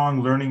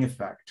strong learning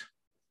effect.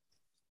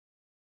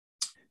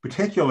 In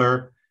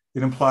particular,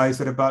 it implies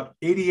that about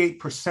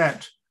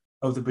 88%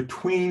 of the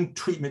between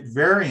treatment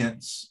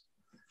variance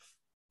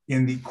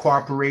in the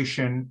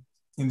cooperation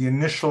in the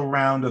initial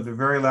round of the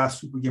very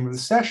last supergame of the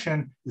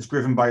session is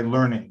driven by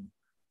learning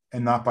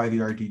and not by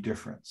the RD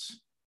difference.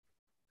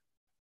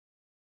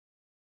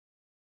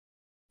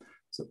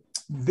 So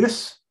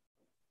this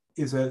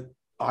is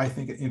I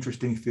think, an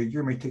interesting figure.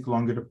 It may take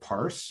longer to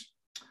parse.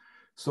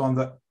 So on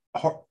the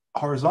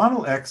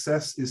horizontal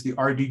axis is the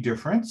RD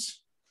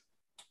difference.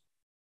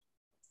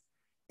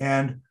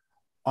 And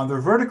on the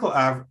vertical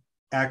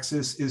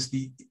axis is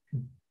the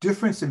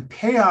difference in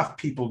payoff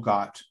people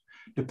got,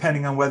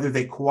 depending on whether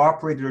they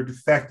cooperated or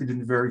defected in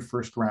the very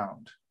first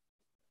round.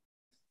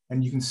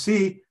 And you can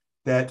see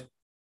that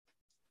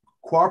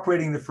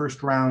cooperating in the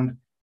first round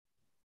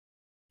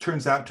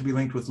turns out to be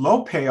linked with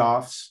low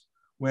payoffs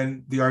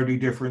when the RD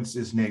difference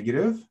is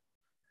negative,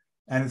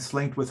 and it's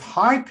linked with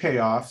high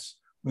payoffs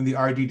when the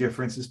RD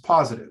difference is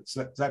positive.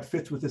 So that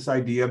fits with this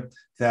idea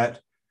that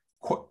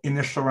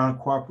initial round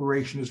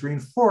cooperation is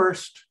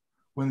reinforced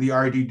when the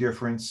RD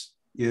difference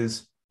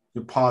is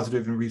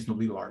positive and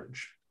reasonably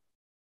large.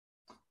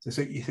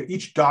 So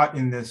each dot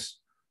in this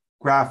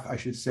graph, I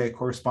should say,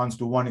 corresponds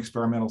to one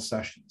experimental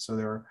session. So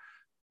there are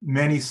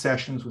many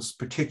sessions with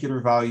particular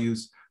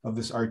values of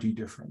this RD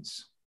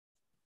difference.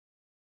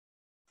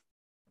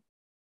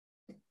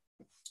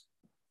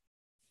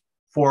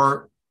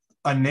 For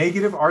a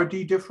negative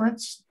RD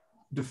difference,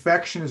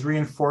 defection is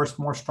reinforced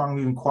more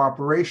strongly than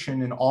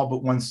cooperation in all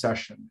but one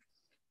session.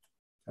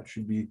 That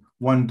should be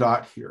one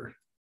dot here.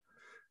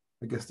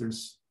 I guess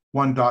there's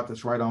one dot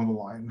that's right on the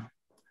line.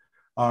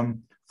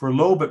 For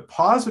low but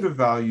positive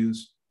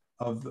values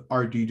of the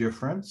RD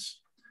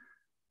difference,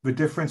 the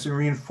difference in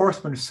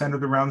reinforcement is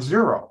centered around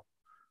 0.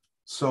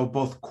 So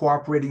both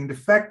cooperating and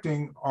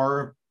defecting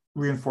are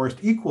reinforced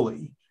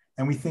equally.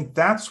 And we think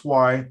that's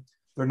why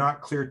they're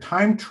not clear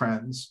time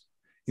trends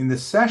in the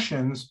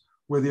sessions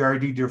where the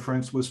RD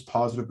difference was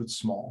positive but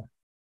small.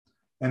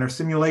 And our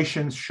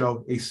simulations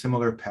show a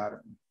similar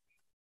pattern.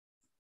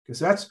 Because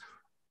that's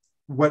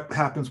what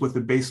happens with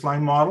the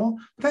baseline model.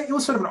 But it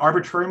was sort of an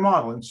arbitrary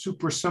model and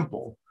super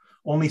simple.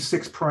 Only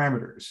 6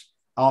 parameters,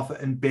 alpha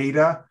and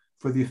beta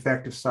for the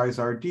effective size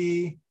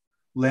RD,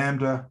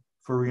 lambda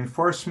for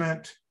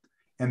reinforcement,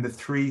 and the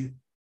 3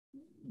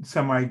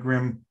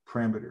 semi-grim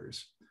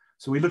parameters.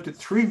 So we looked at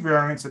 3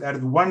 variants that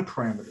added 1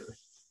 parameter.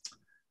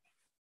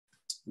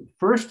 The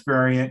first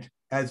variant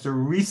adds the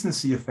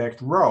recency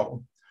effect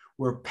rho,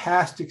 where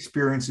past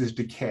experiences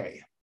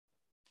decay.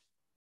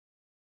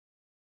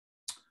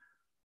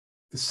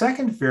 The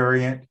second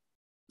variant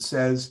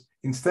says,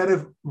 instead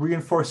of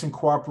reinforcing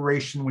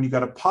cooperation when you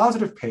got a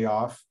positive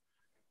payoff,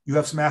 you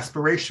have some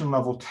aspiration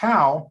level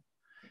tau,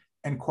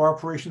 and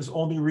cooperation is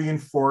only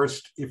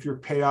reinforced if your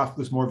payoff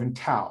was more than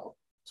tau.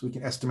 So we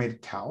can estimate a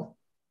tau.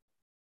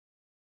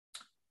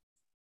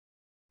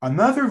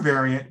 Another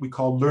variant we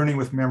call learning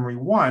with memory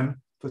 1,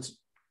 so it's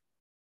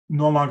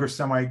no longer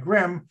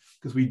semi-grim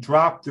because we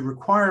dropped the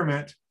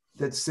requirement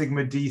that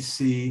sigma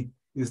dc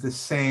is the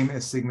same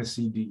as sigma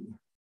cd.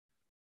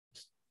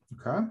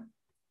 Okay,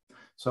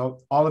 so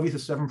all of these are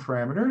 7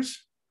 parameters.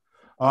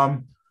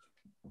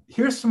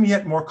 Here's some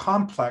yet more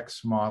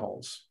complex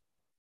models.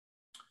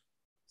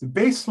 The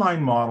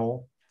baseline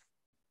model,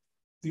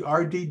 the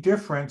RD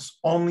difference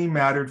only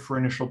mattered for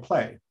initial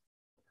play,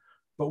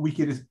 but we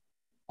could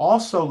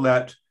also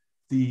let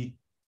the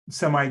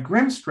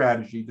semi-grim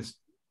strategy, the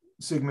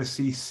sigma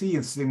cc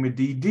and sigma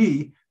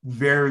dd,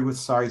 vary with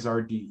size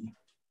RD.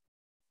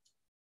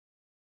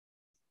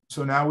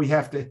 So now we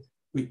have to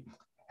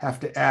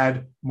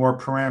add more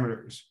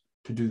parameters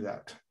to do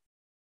that.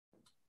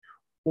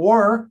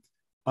 Or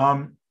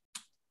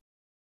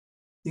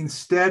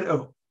instead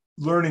of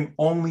learning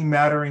only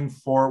mattering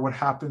for what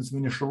happens in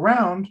the initial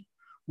round,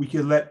 we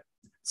could let,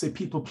 say,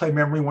 people play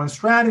memory 1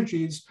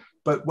 strategies,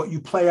 but what you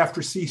play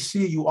after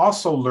CC, you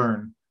also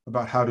learn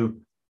about how to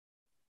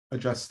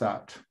adjust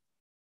that.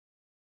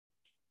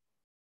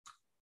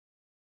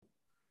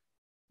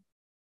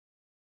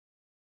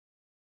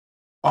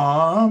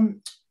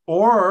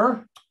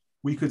 Or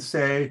we could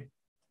say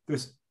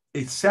there's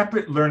a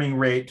separate learning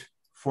rate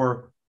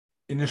for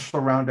initial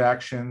round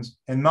actions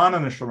and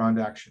non-initial round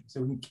actions.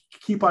 So we can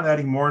keep on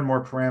adding more and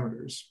more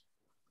parameters.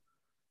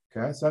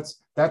 Okay, so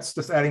that's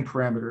just adding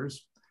parameters.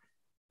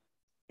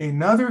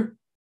 Another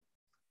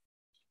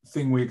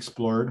thing we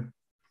explored,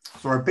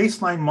 so our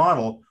baseline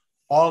model,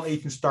 all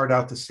agents start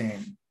out the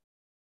same.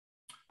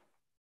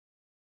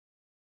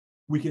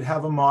 We could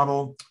have a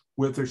model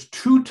where there's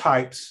 2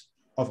 types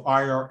of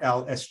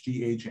IRL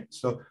SG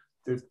agents. So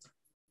there's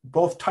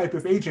both type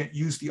of agent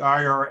use the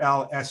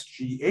IRL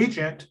SG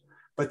agent,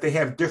 but they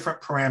have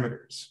different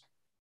parameters.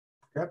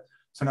 Okay,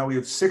 so now we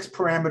have 6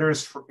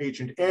 parameters for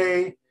agent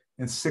A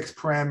and 6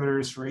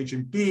 parameters for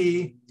agent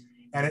B,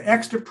 and an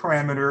extra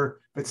parameter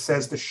that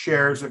says the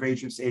shares of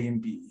agents A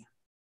and B.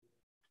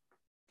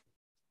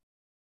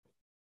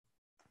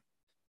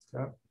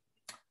 Okay.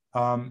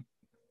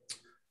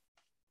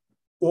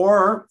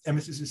 And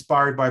this is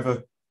inspired by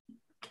the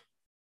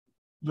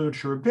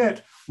literature a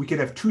bit, we could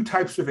have 2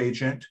 types of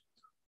agent.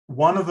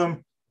 One of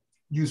them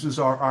uses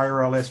our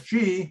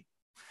IRLSG,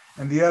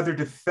 and the other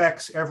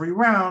defects every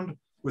round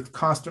with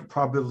constant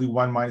probability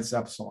 1 minus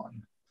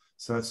epsilon.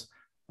 So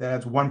that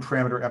adds 1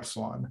 parameter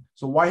epsilon.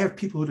 So why have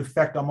people who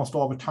defect almost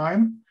all the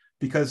time?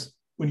 Because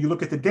when you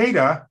look at the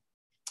data,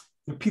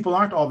 the people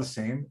aren't all the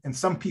same, and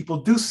some people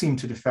do seem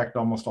to defect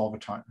almost all the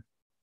time.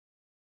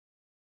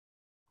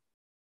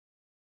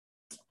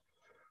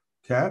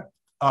 Okay,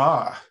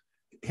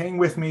 hang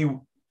with me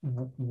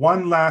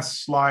one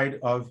last slide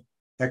of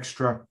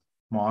extra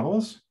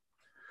models.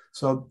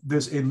 So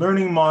there's a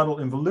learning model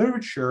in the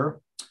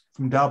literature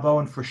from Dalbo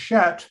and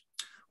Frechette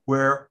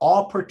where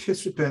all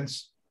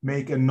participants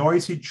make a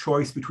noisy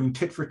choice between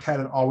tit for tat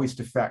and always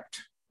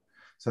defect.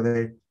 So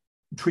they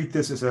treat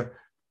this as a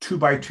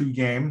 2x2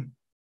 game,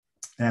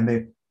 and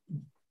they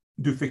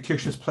do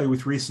fictitious play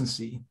with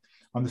recency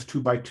on this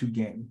 2x2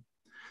 game.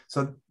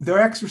 So their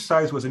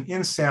exercise was an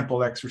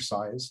in-sample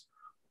exercise.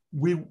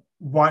 We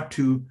want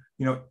to,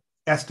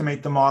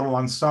 estimate the model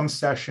on some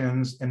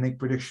sessions and make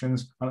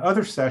predictions on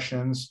other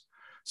sessions.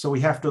 So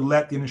we have to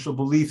let the initial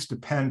beliefs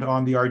depend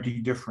on the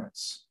RD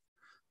difference.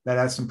 That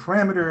adds some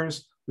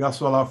parameters. We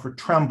also allow for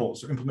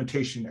trembles or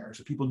implementation errors.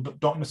 So people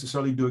don't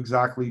necessarily do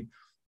exactly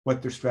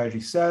what their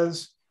strategy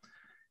says.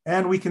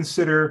 And we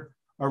consider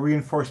a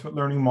reinforcement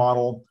learning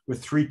model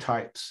with 3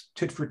 types: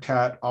 tit for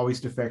tat, always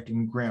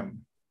defecting,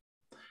 grim.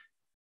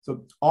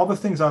 So all the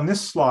things on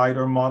this slide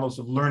are models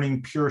of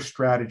learning pure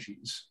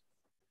strategies.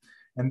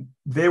 And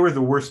they were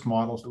the worst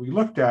models that we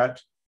looked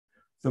at.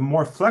 The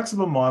more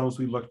flexible models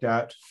we looked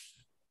at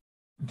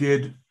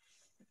did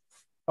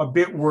a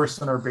bit worse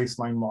than our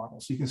baseline model.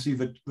 So you can see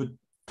that the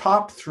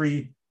top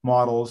 3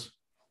 models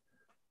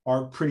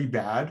are pretty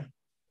bad.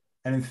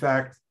 And in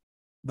fact,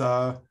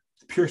 the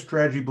pure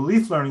strategy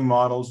belief learning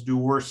models do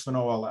worse than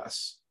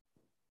OLS.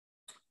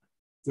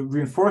 The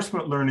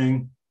reinforcement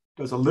learning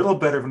does a little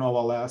better than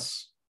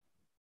OLS.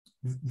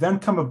 Then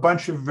come a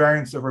bunch of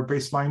variants of our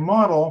baseline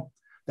model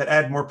that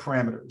add more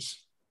parameters.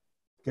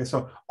 Okay,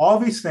 so all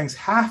these things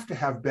have to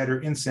have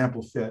better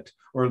in-sample fit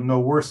or no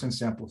worse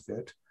in-sample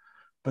fit,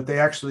 but they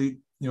actually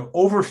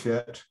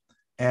overfit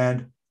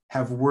and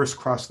have worse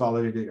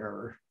cross-validated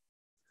error.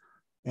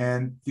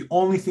 And the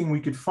only thing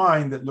we could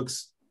find that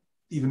looks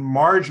even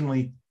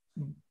marginally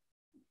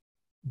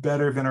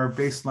better than our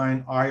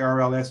baseline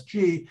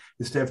IRLSG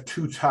is to have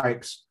two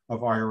types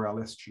of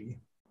IRLSG.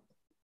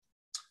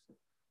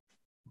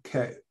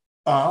 Okay,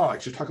 I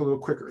should talk a little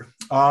quicker.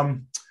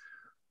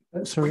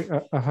 Sorry,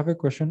 I have a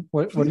question.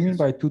 What do you mean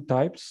by two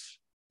types?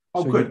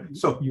 Oh,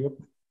 so good.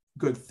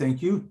 Good,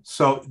 thank you.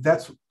 So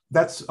that's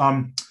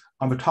on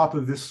the top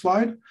of this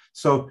slide.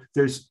 So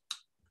we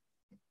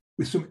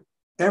assume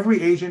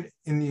every agent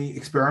in the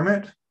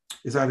experiment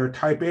is either a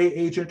type A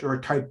agent or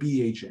a type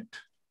B agent.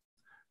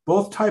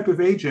 Both type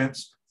of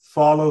agents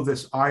follow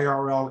this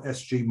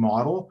IRL-SG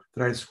model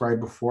that I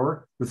described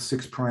before with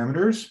 6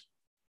 parameters.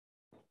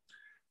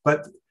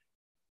 But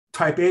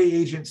type A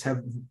agents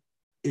have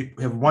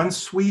one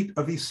suite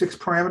of these 6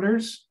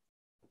 parameters,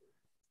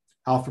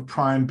 alpha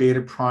prime,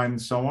 beta prime,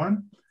 and so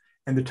on.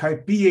 And the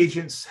type B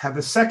agents have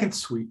a second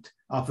suite,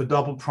 alpha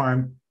double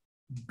prime,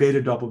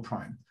 beta double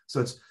prime.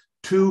 So it's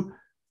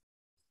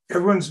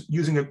everyone's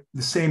using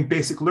the same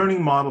basic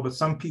learning model, but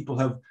some people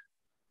have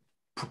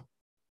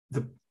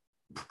the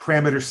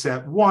parameter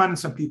set 1,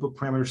 some people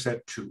parameter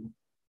set 2.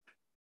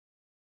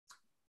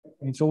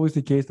 It's always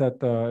the case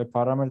that a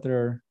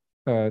parameter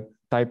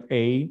type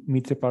A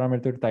meets a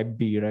parameter type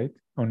B, right?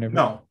 Or never?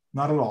 No,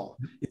 not at all.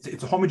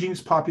 It's a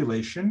homogeneous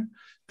population.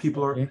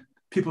 People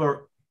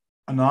are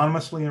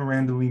anonymously and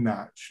randomly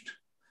matched.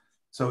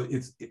 So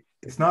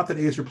it's not that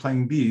A's are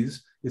playing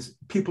B's. It's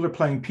people are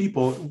playing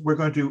people. We're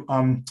going to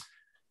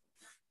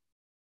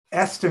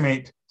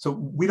estimate. So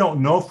we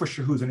don't know for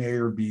sure who's an A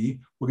or B.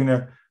 We're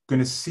going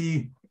to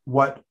see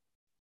what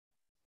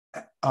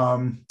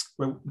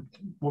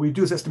we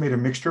do is estimate a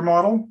mixture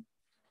model.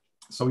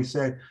 So we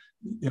say,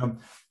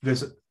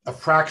 there's a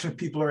fraction of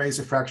people are A's,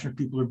 a fraction of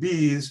people are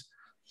B's,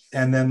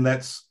 and then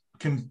let's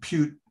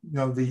compute,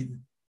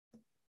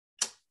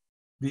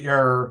 the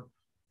error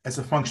as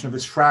a function of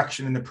its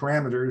fraction in the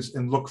parameters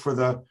and look for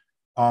the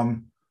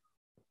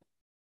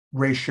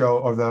ratio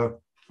of the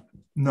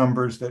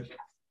numbers that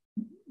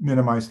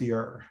minimize the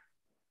error.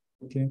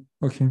 Okay,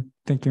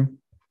 thank you.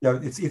 Yeah,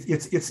 it's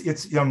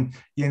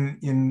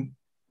in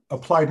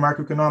applied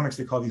macroeconomics,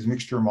 they call these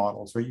mixture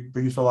models.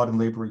 They're used a lot in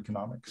labor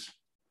economics.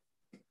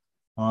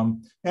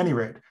 Any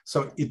rate,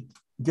 so it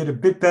did a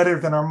bit better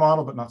than our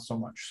model, but not so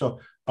much. So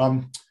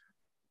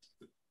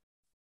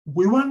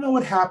we want to know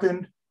what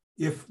happened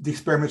if the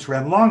experiments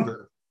ran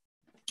longer.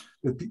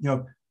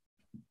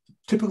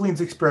 Typically in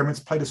these experiments,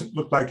 play doesn't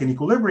look like an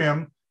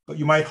equilibrium, but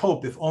you might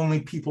hope if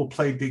only people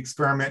played the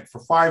experiment for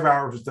 5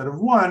 hours instead of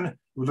 1, it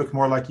would look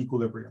more like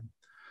equilibrium.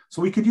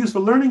 So we could use the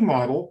learning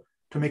model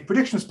to make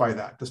predictions by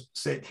that. Just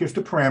say, here's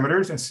the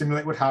parameters and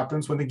simulate what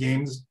happens when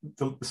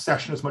the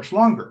session is much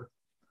longer.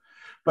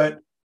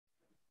 But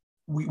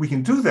we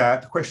can do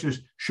that. The question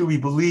is, should we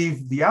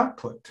believe the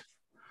output?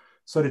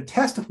 So to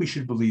test if we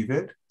should believe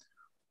it,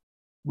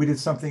 we did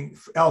something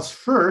else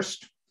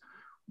first.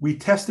 We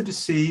tested to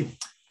see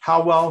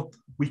how well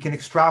we can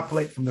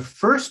extrapolate from the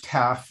first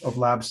half of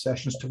lab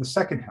sessions to the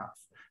second half.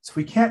 So if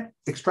we can't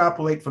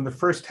extrapolate from the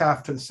first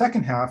half to the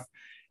second half,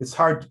 it's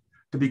hard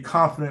to be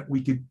confident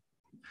we could,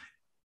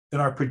 in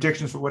our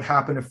predictions for what would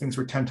happen if things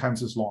were 10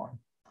 times as long.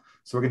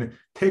 So we're going to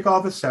take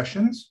all the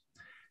sessions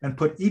and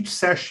put each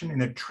session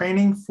in a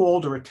training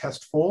fold or a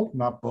test fold,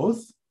 not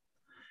both.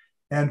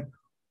 And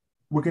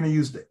we're going to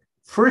use the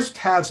first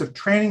halves of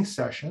training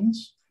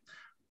sessions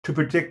to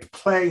predict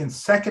play in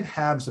second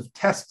halves of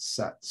test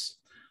sets.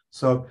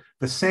 So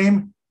the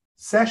same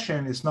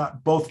session is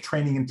not both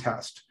training and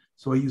test.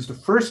 So I use the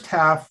first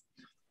half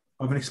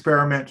of an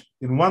experiment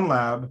in one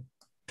lab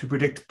to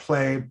predict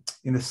play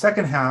in the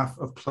second half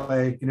of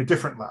play in a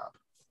different lab.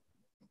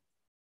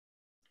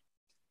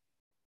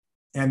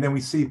 And then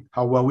we see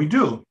how well we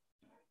do.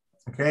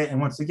 Okay, and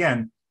once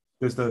again,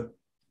 there's the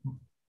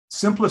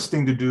simplest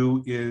thing to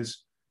do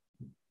is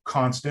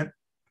constant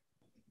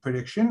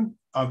prediction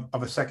of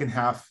a second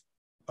half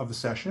of the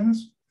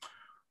sessions.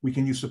 We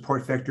can use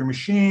support vector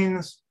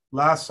machines,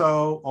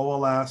 lasso,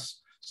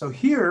 OLS. So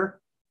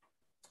here,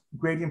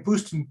 gradient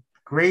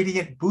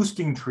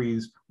boosting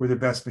trees were the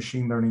best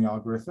machine learning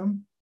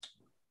algorithm.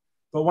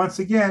 But once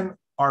again,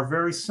 our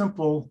very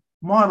simple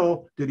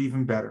model did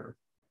even better.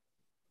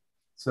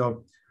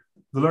 So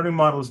the learning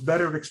model is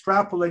better at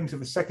extrapolating to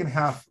the second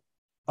half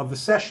of the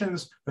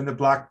sessions than the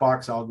black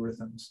box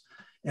algorithms.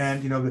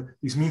 And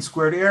these mean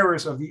squared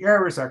errors of the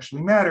errors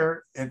actually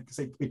matter, and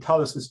they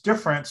tell us this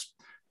difference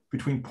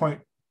between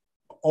 0.022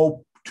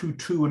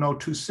 and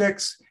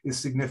 0.026 is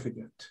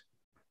significant.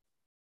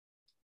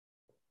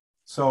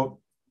 So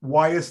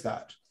why is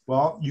that?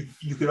 Well,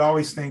 you could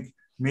always think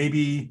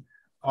maybe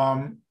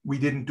we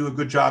didn't do a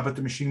good job at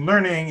the machine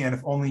learning, and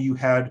if only you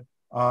had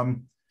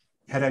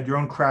had your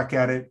own crack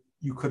at it,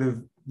 you could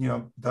have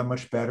done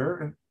much better,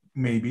 and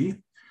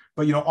maybe.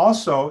 But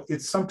also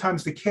it's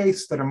sometimes the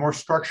case that a more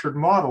structured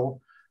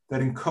model that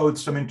encodes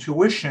some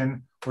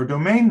intuition or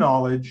domain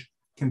knowledge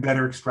can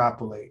better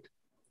extrapolate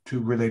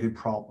to related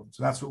problems.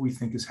 And that's what we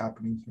think is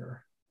happening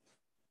here.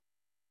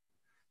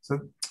 So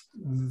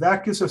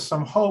that gives us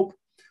some hope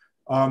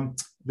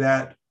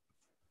that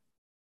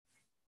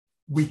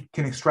we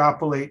can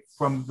extrapolate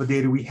from the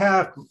data we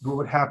have what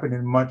would happen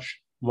in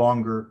much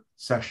longer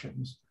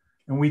sessions.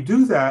 And we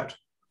do that,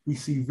 we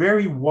see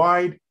very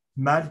wide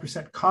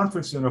 90%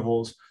 confidence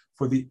intervals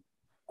for the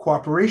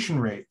cooperation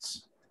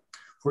rates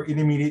for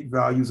intermediate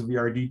values of the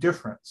RD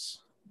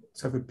difference.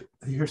 So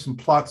here's some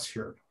plots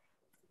here.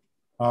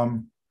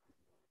 They're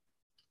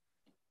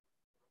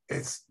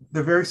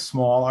very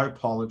small, I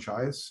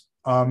apologize.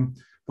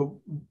 But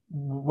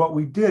what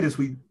we did is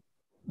we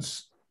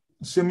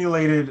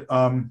simulated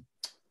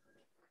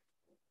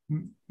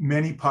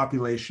many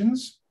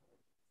populations,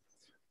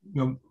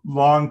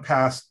 long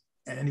past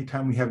any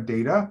time we have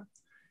data.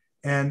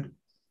 And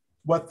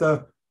what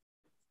the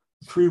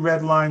three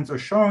red lines are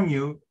showing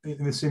you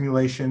in the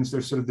simulations,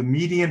 there's sort of the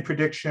median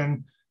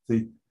prediction,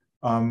 the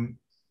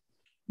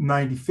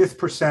 95th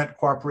percent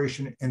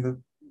cooperation, and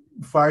the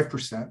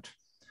 5%.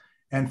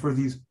 And for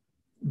these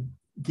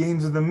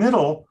games in the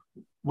middle,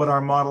 what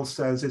our model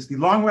says is the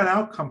long run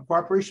outcome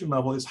cooperation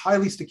level is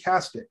highly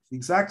stochastic. The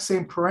exact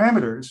same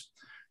parameters,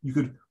 you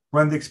could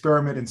run the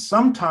experiment, and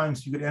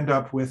sometimes you could end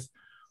up with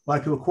a lot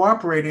of people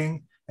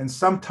cooperating, and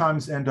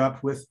sometimes end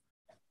up with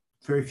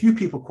very few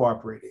people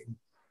cooperating.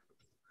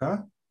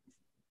 Okay?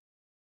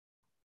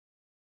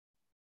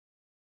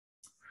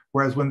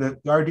 Whereas when the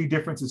RD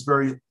difference is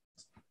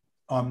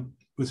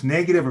was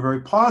negative or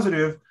very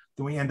positive,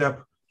 then we end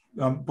up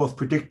both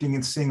predicting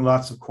and seeing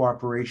lots of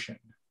cooperation.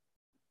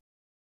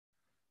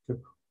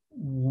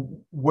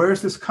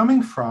 Where's this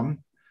coming from?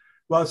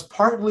 Well,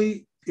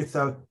 it's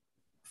a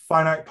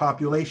finite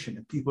population.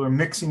 If people are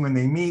mixing when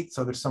they meet,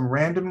 so there's some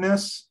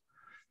randomness.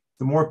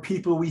 The more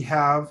people we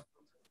have,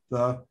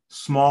 the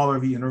smaller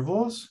the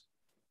intervals.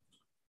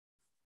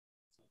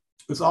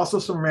 There's also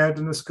some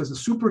randomness because the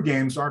super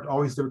games aren't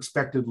always their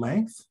expected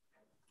length.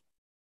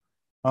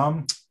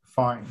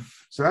 Fine.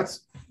 So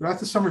that's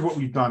the summary of what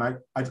we've done.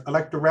 I'd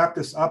like to wrap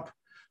this up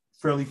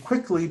fairly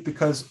quickly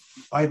because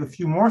I have a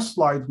few more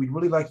slides we'd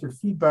really like your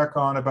feedback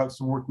on about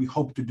some work we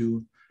hope to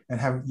do and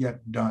haven't yet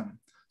done.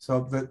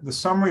 So the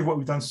summary of what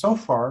we've done so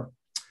far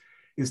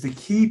is the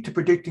key to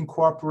predicting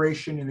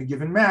cooperation in a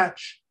given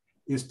match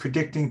is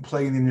predicting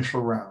play in the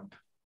initial round.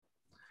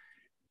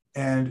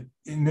 And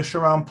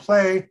initial round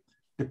play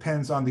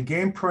depends on the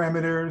game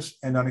parameters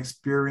and on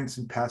experience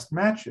in past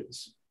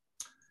matches.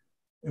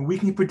 And we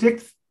can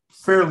predict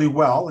fairly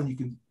well, and you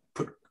can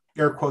put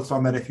air quotes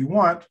on that if you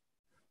want,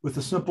 with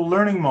a simple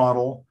learning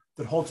model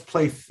that holds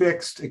play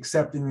fixed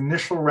except in the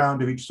initial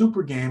round of each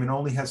super game and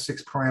only has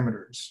 6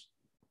 parameters.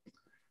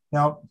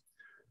 Now,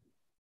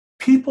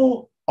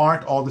 people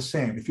aren't all the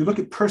same. If you look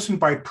at person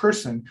by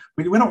person,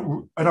 we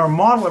don't, in our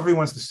model,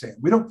 everyone's the same.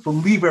 We don't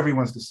believe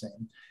everyone's the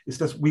same. It's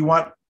just we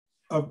want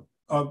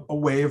a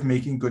way of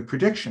making good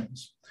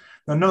predictions.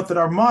 Now note that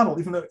our model,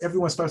 even though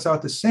everyone starts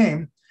out the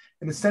same,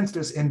 in a sense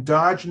there's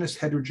endogenous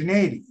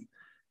heterogeneity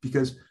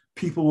because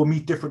people will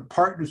meet different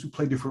partners who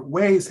play different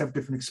ways, have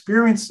different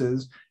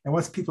experiences, and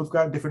once people have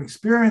got different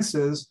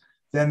experiences,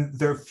 then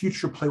their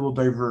future play will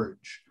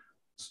diverge.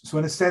 So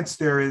in a sense,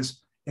 there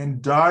is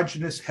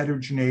endogenous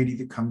heterogeneity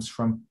that comes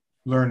from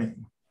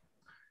learning.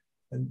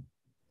 And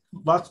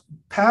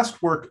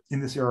past work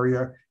in this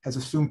area has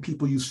assumed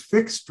people use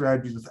fixed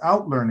strategies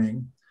without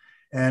learning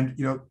and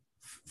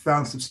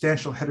found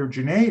substantial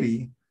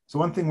heterogeneity. So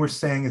one thing we're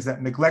saying is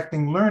that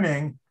neglecting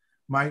learning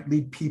might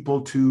lead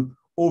people to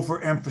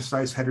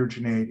overemphasize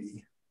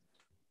heterogeneity.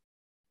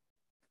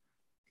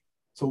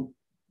 So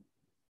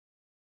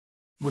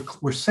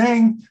we're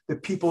saying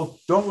that people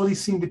don't really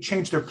seem to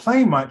change their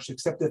play much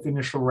except at the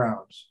initial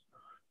rounds.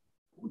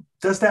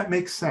 Does that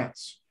make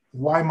sense?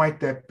 Why might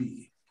that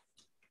be?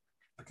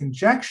 The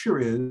conjecture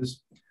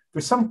is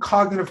there's some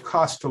cognitive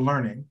cost to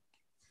learning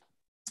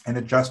and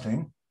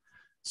adjusting.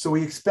 So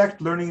we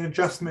expect learning and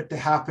adjustment to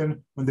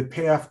happen when the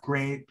payoff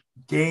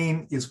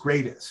gain is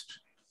greatest.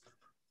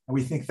 And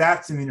we think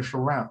that's in the initial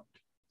round.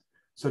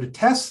 So to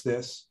test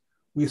this,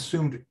 we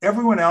assumed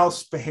everyone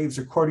else behaves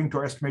according to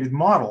our estimated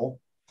model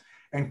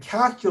and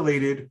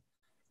calculated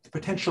the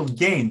potential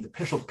gain, the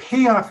potential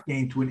payoff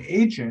gain to an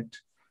agent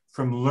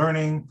from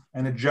learning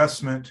and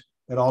adjustment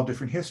at all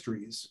different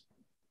histories.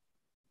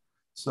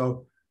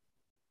 So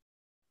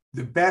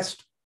the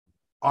best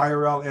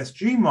IRL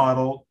SG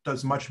model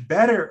does much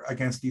better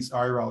against these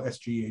IRL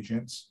SG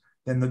agents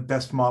than the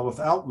best model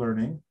without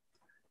learning.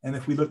 And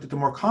if we looked at the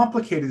more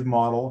complicated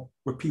model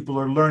where people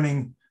are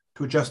learning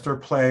to adjust their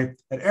play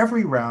at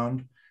every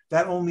round,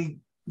 that only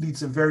leads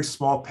to a very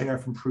small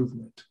payoff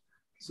improvement.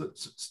 So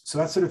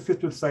that sort of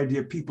fits with this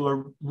idea. People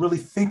are really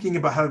thinking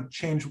about how to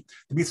change, to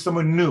meet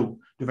someone new.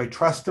 Do I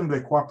trust them? Do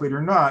they cooperate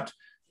or not?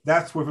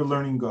 That's where the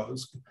learning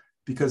goes,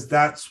 because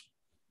that's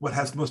what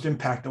has the most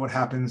impact on what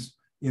happens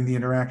in the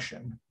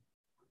interaction.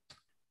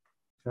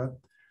 Okay?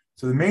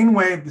 So the main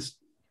way this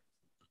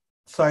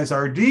size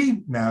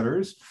RD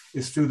matters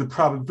is through the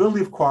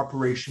probability of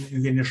cooperation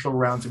in the initial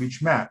rounds of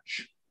each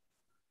match.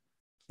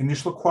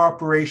 Initial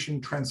cooperation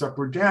trends up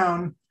or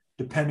down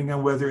depending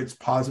on whether it's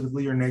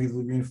positively or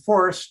negatively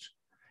reinforced,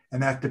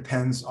 and that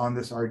depends on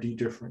this RD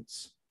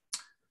difference.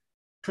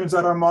 Turns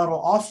out our model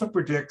also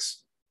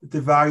predicts that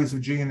the values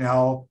of G and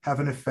L have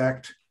an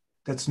effect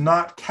that's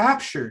not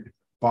captured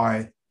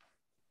by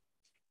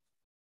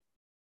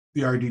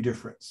the RD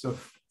difference. So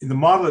in the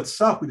model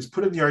itself, we just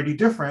put in the RD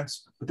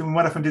difference, but then we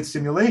went off and did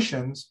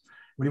simulations.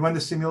 When you run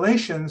the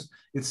simulations,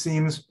 it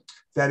seems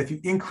that if you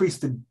increase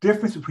the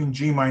difference between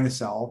G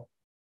minus L,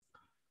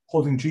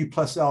 holding G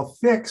plus L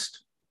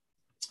fixed,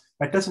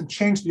 that doesn't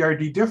change the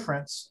RD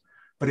difference,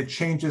 but it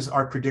changes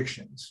our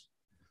predictions.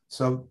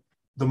 So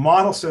the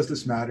model says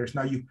this matters.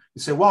 Now you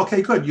say, well,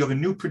 okay, good. You have a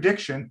new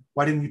prediction.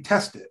 Why didn't you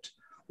test it?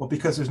 Well,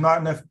 because there's not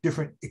enough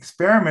different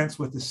experiments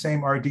with the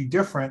same RD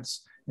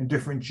difference in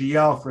different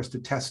GL for us to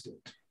test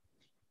it.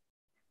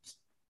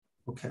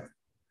 Okay,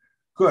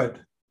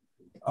 good.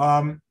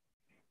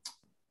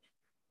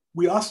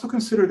 We also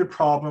consider the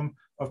problem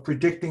of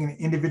predicting an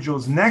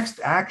individual's next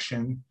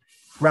action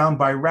round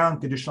by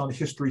round conditional on the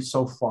history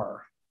so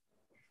far.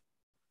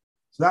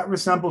 So that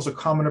resembles a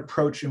common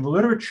approach in the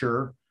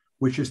literature,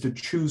 which is to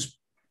choose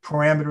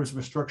parameters of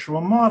a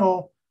structural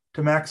model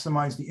to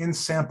maximize the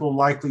in-sample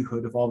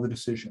likelihood of all the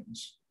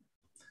decisions.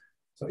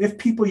 So if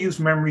people use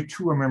memory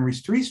 2 or memory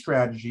 3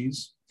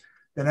 strategies,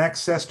 then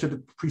access to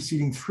the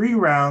preceding 3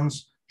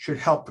 rounds should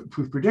help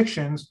improve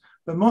predictions,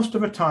 but most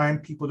of the time,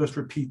 people just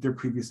repeat their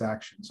previous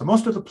actions. So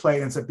most of the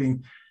play ends up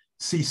being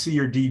CC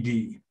or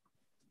DD.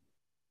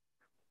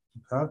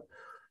 Okay.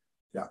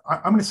 Yeah,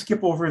 I'm going to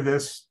skip over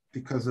this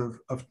because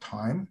of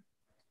time.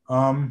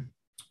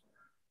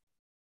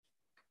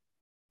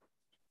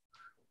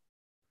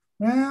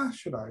 Yeah,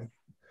 should I?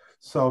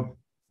 So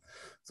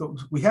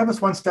we have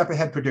this one step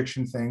ahead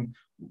prediction thing.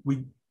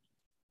 We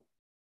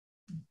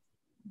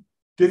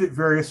did it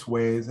various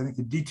ways. I think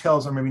the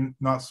details are maybe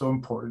not so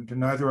important, and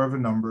neither are the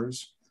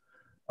numbers.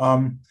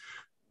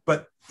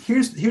 But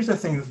here's the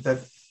thing that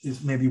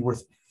is maybe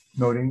worth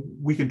noting.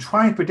 We can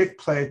try and predict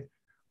play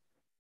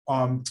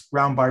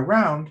round by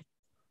round,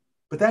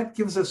 but that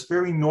gives us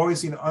very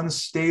noisy and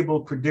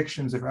unstable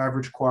predictions of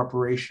average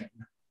cooperation.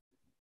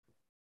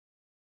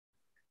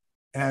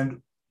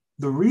 And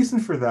the reason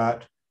for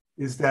that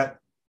is that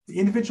the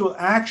individual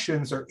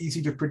actions are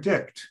easy to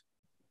predict.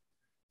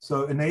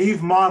 So a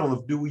naive model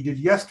of do we did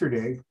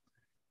yesterday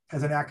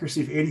has an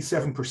accuracy of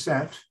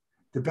 87%.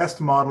 The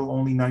best model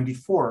only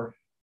 94%.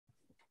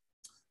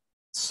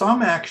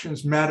 Some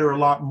actions matter a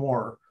lot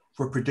more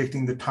for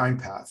predicting the time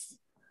path,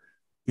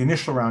 the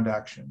initial round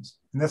actions.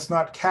 And that's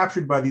not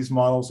captured by these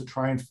models that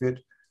try and fit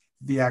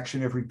the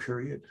action every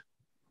period.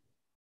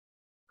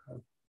 Okay.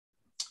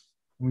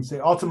 And we say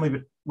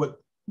ultimately, but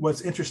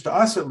what's interest to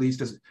us at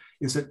least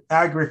is that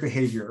aggregate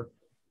behavior.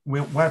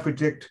 We want to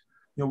predict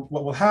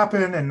what will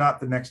happen and not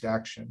the next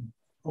action.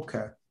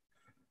 Okay,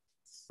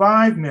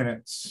 5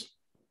 minutes.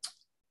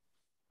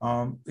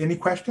 Any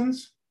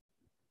questions?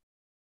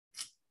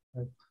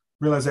 I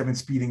realize I've been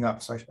speeding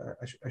up, so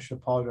I should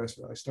apologize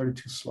for that. I started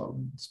too slow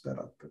and sped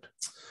up. But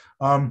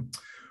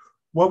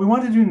what we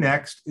want to do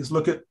next is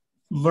look at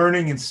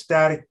learning in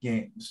static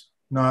games,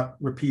 not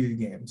repeated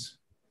games.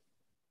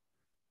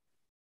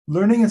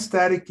 Learning in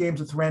static games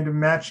with random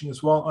matching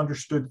is well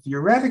understood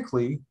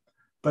theoretically,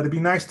 but it'd be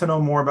nice to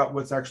know more about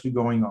what's actually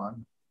going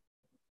on.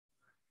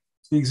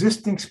 The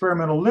existing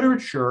experimental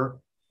literature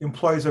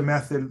employs a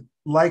method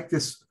like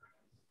this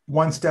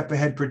one step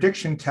ahead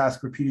prediction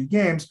task repeated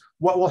games.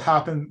 What will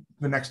happen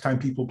the next time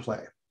people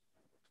play?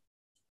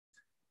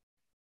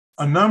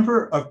 A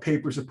number of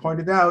papers have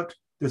pointed out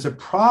there's a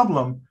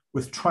problem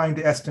with trying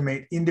to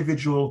estimate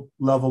individual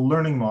level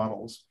learning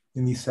models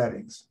in these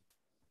settings.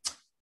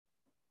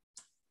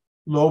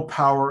 Low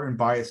power and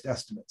biased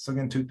estimates. So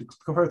again, to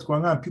compare what's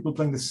going on, people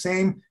playing the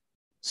same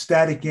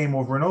static game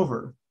over and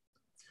over,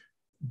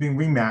 being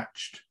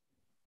rematched.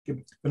 They're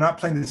not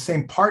playing the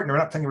same partner, we're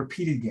not playing a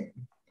repeated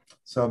game.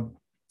 So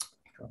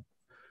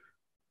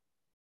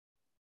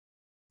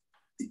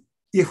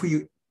if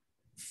we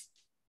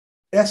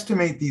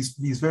estimate if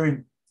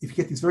you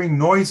get these very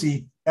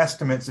noisy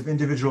estimates of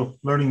individual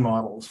learning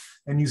models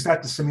and use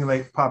that to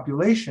simulate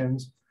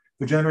populations,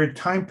 the generated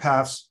time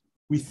paths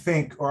we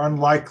think are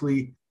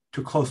unlikely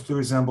to closely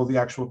resemble the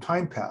actual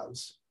time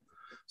paths.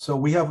 So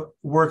we have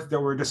work that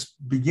we're just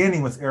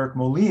beginning with Eric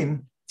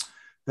Moline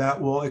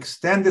that will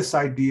extend this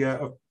idea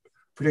of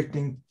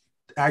predicting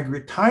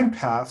aggregate time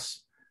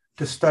paths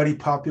to study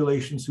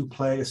populations who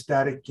play a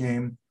static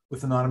game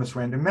with anonymous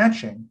random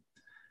matching.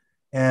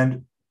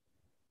 And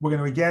we're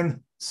going to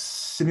again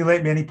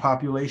simulate many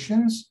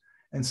populations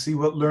and see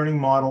what learning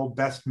model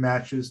best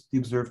matches the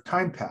observed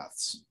time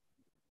paths.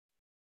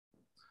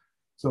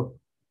 So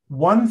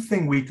one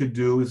thing we could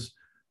do is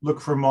look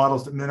for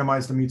models that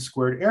minimize the mean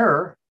squared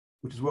error,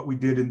 which is what we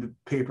did in the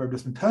paper I've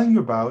just been telling you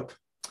about.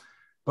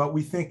 But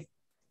we think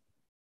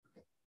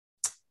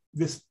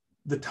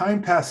the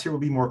time paths here will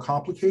be more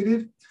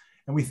complicated,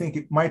 and we think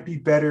it might be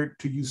better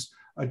to use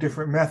a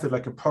different method,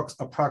 like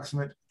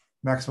approximate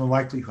maximum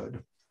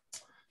likelihood.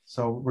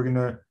 So we're going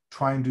to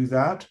try and do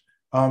that.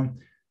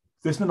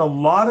 There's been a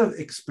lot of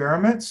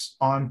experiments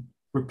on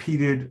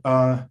repeated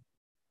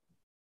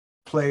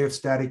play of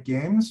static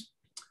games,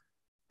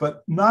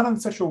 but not on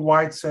such a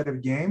wide set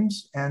of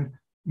games, and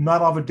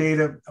not all the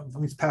data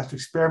from these past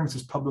experiments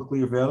is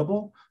publicly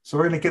available. So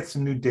we're going to get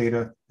some new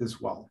data as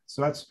well.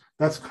 So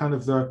that's kind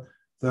of the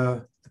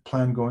the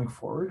plan going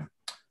forward.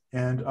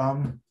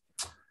 And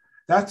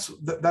that's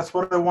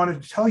what I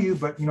wanted to tell you,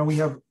 but we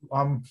have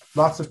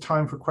lots of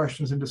time for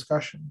questions and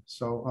discussion.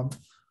 So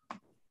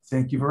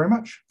thank you very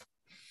much.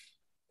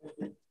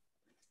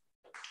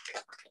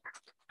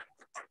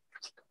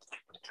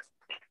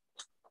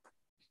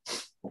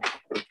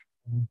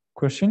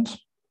 Questions?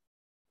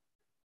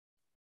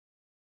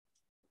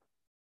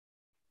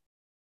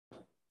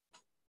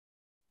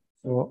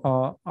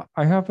 So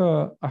I have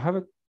a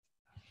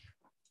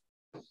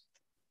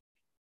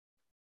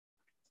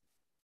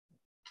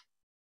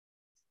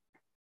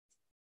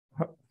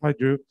Hi,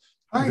 Drew.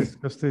 Hi. This is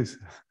Kostis.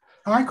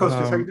 Hi,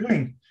 Kostis. How are you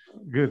doing?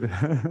 Good.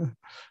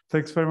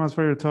 Thanks very much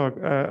for your talk.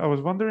 I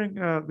was wondering,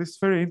 this is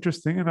very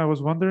interesting, and I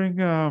was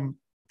wondering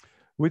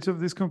which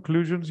of these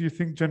conclusions you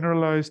think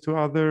generalize to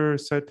other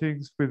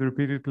settings with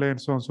repeated play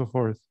and so on and so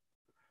forth.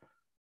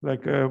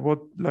 Like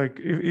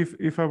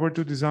if I were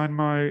to design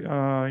my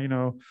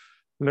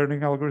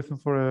learning algorithm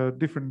for a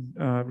different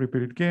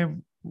repeated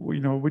game,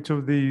 which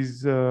of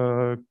these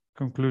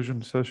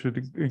conclusions I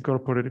should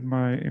incorporate in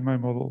my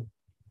model?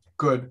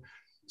 Good.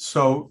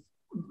 So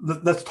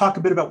let's talk a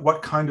bit about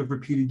what kind of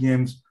repeated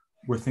games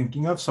we're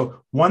thinking of.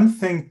 So one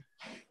thing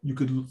you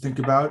could think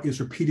about is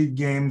repeated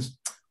games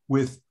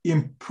with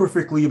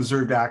imperfectly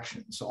observed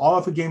actions. So all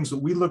of the games that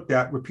we looked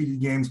at,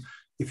 repeated games,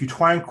 if you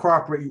try and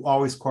cooperate, you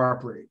always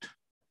cooperate.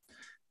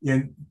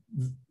 And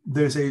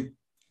there's a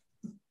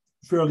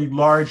fairly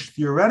large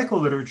theoretical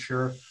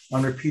literature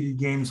on repeated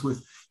games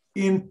with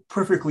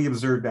imperfectly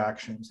observed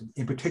actions,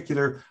 in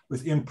particular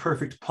with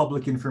imperfect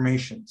public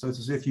information. So it's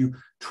as if you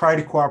try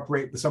to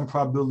cooperate, with some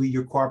probability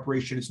your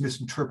cooperation is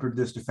misinterpreted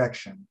as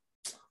defection.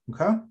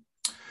 Okay?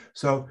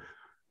 So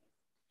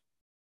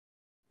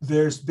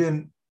there's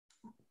been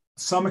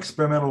some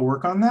experimental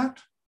work on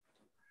that.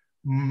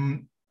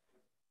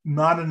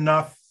 Not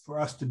enough for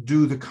us to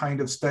do the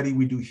kind of study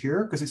we do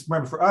here, because it's,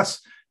 remember, for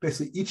us,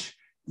 basically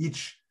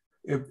each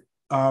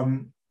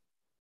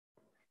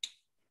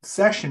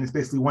session is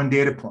basically one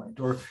data point,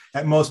 or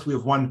at most we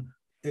have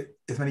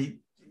as many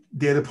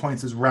data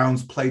points as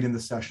rounds played in the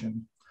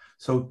session.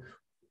 So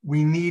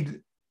we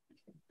need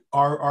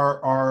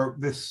our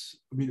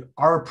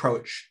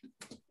approach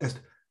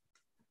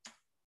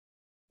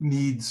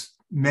needs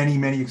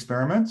many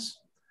experiments,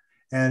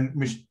 and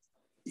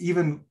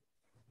even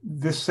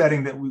this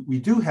setting that we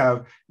do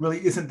have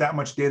really isn't that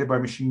much data by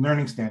machine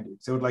learning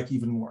standards. They would like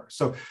even more.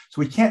 So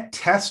we can't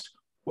test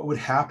what would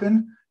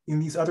happen in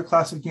these other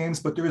class of games,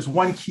 but there is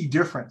one key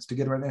difference to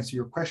get around to answer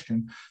your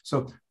question.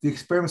 So the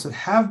experiments that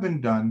have been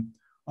done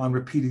on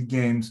repeated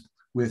games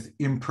with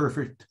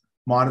imperfect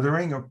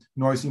monitoring or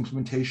noisy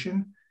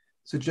implementation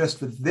suggest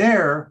that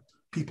there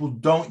people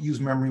don't use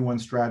memory one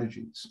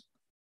strategies.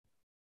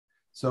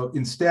 So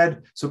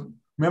instead,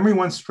 memory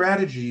one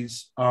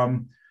strategies,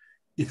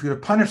 if you're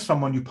going to punish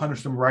someone, you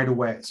punish them right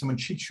away. If someone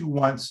cheats you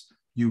once,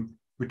 you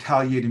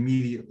retaliate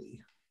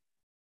immediately.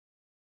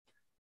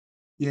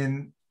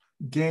 In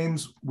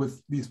games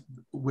with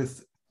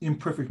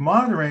imperfect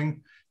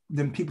monitoring,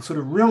 then people sort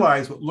of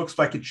realize what looks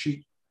like a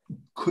cheat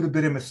could have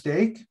been a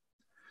mistake.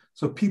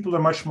 So people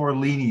are much more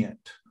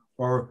lenient,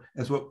 or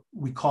as what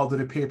we called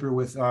in a paper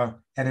with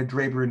Anna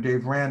Draber and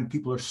Dave Rand,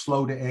 people are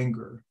slow to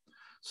anger.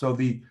 So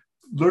the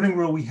learning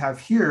rule we have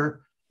here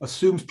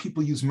assumes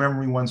people use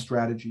memory one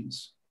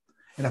strategies.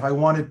 And if I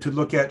wanted to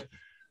look at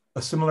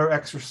a similar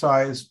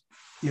exercise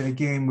in a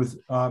game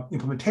with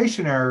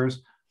implementation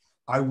errors,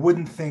 I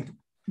wouldn't think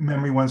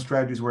memory one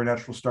strategies were a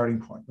natural starting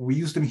point. And we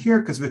used them here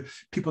because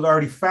people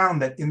already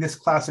found that in this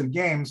class of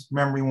games,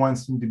 memory one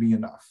seemed to be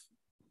enough.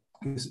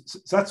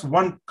 So that's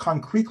one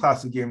concrete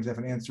class of games I have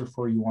an answer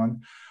for you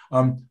on.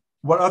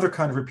 What other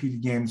kind of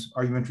repeated games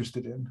are you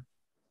interested in?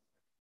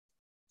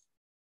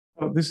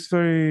 This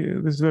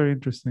is very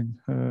interesting.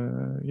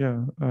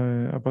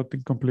 About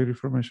incomplete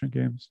information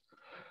games.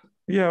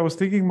 Yeah, I was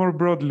thinking more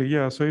broadly.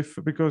 Yeah, so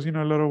because a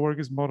lot of work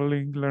is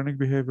modeling learning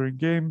behavior in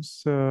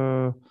games.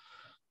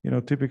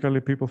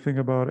 Typically people think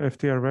about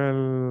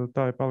FTRL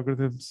type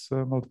algorithms,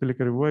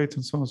 multiplicative weights,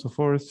 and so on and so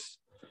forth.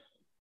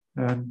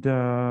 And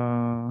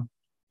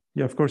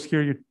of course,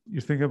 here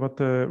you think about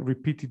the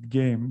repeated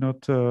game,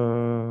 not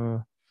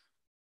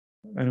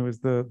anyways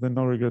the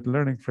no-regret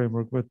learning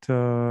framework. But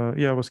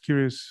I was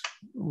curious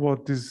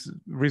what is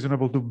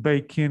reasonable to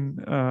bake in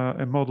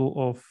a model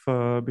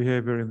of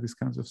behavior in these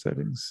kinds of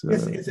settings.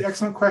 It's an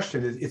excellent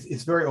question.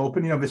 It's very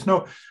open.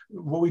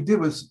 What we did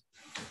was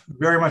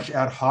very much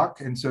ad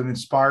hoc, and so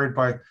inspired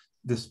by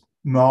this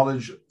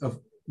knowledge of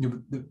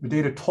the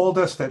data told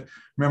us that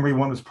memory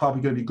one was probably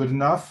going to be good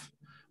enough.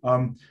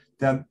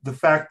 Then the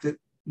fact that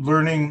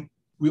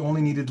we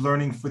only needed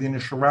learning for the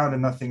initial round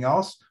and nothing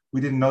else,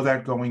 we didn't know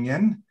that going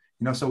in.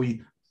 So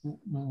we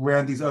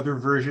ran these other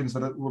versions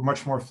that were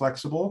much more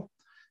flexible,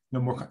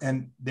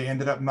 and they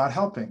ended up not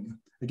helping.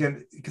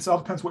 Again, it all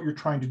depends what you're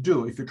trying to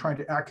do. If you're trying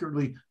to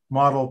accurately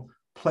model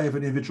play of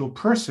an individual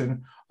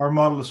person, our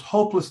model is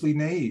hopelessly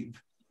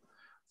naive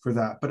for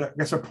that. But I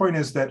guess our point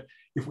is that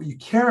if what you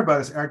care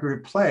about is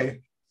aggregate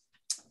play,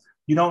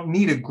 you don't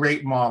need a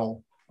great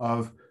model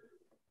of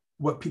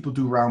what people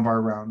do round by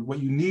round. What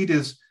you need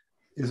is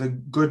a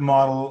good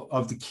model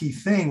of the key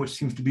thing, which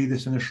seems to be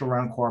this initial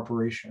round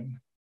cooperation.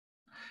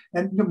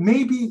 And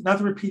maybe in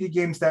other repeated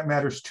games that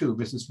matters too.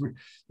 This is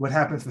what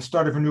happens at the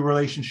start of a new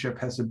relationship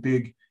has a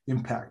big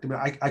impact. I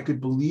mean, I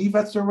could believe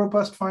that's a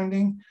robust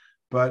finding,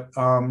 but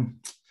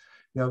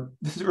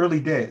this is early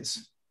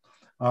days.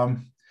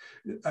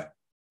 At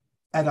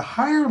a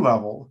higher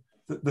level,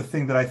 the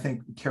thing that I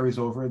think carries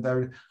over,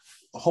 that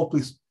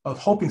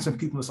hoping some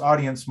people in this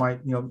audience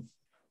might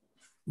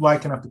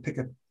like enough to pick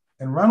it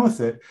and run with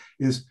it,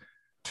 is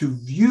to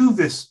view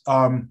this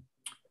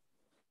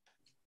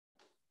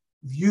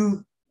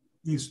view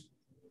these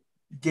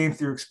game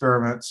theory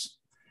experiments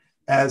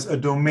as a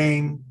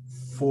domain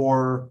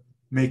for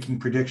making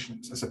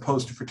predictions as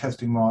opposed to for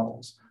testing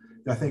models.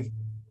 I think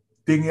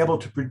being able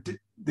to predict,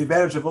 the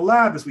advantage of a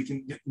lab is we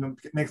can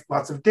make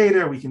lots of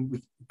data, we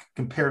can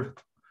compare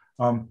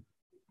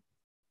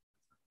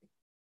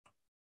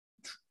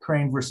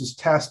train versus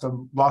test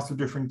on lots of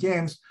different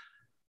games,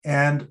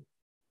 and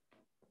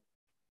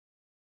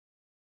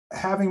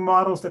having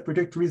models that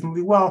predict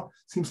reasonably well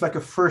seems like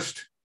a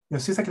first,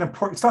 seems like an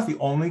important, it's not the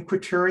only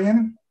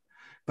criterion,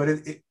 but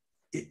it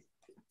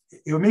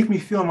would make me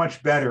feel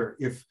much better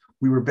if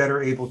we were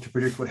better able to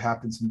predict what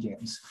happens in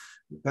games.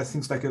 That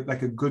seems like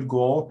a good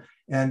goal.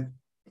 And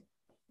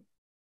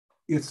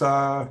it's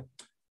a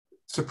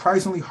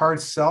surprisingly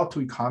hard sell to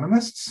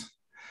economists,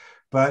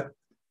 but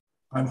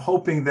I'm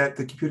hoping that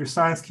the computer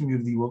science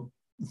community will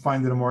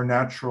find it a more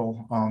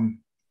natural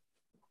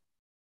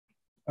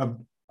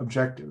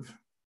objective.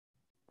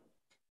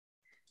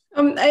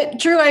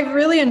 Drew, I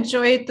really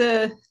enjoyed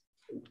the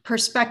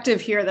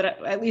perspective here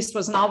that at least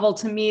was novel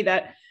to me,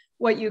 that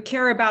what you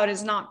care about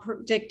is not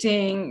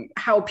predicting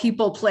how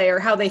people play or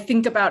how they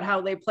think about how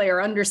they play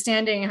or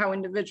understanding how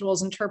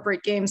individuals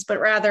interpret games, but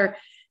rather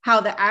how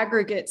the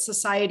aggregate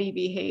society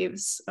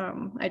behaves.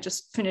 I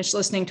just finished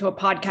listening to a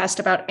podcast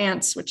about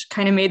ants, which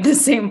kind of made the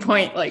same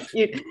point. Like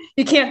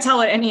you can't tell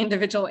what any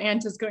individual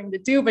ant is going to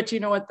do, but you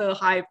know what the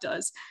hive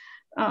does.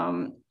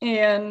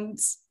 And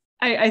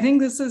I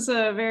think this is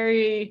a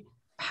very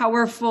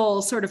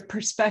powerful sort of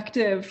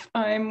perspective.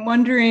 I'm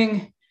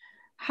wondering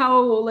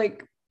how,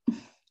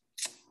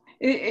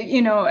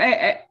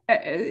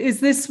 is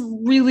this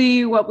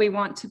really what we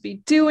want to be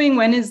doing?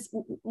 Is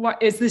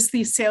this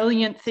the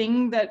salient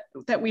thing that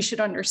we should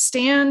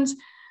understand?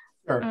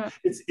 Sure.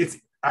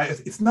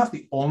 It's not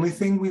the only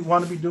thing we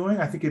want to be doing.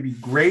 I think it'd be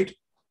great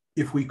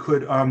if we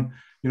could,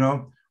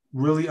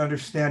 really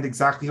understand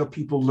exactly how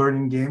people learn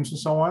in games and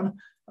so on.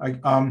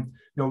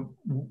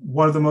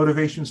 One of the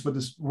motivations for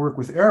this work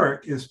with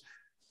Eric is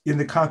in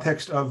the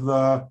context of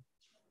the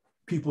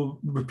people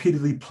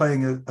repeatedly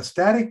playing a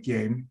static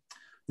game.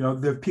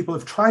 The people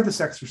have tried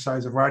this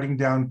exercise of writing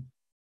down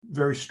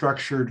very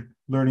structured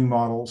learning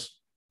models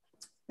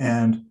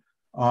and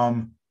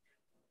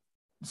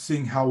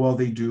seeing how well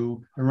they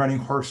do, and running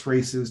horse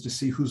races to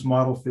see whose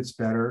model fits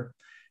better.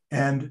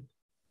 And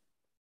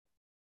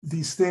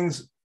these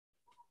things,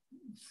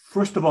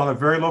 first of all, have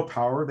very low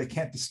power. They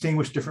can't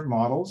distinguish different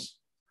models.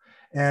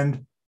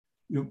 And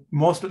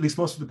most of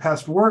the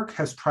past work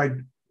has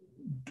tried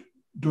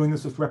doing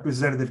this with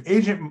representative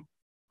agent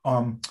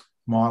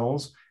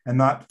models, and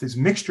not these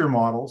mixture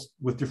models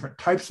with different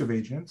types of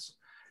agents.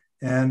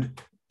 And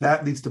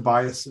that leads to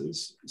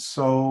biases.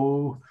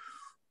 So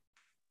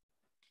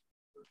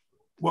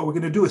what we're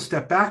going to do is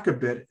step back a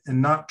bit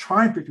and not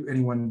try and predict what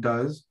any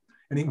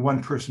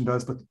one person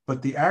does,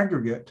 but the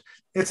aggregate.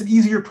 It's an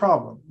easier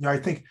problem. I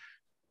think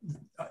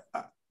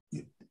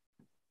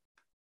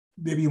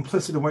maybe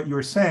implicit in what you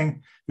were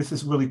saying, this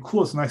is really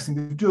cool, it's a nice thing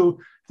to do.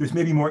 There's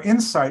maybe more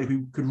insight if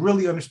we could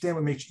really understand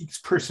what makes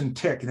each person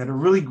tick and had a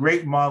really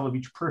great model of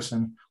each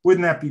person.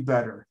 Wouldn't that be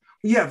better?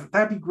 Yeah,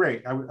 that'd be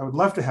great. I would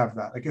love to have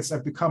that. I guess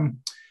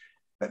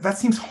that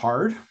seems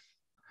hard.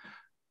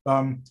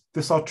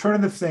 This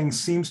alternative thing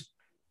seems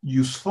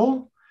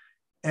useful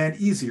and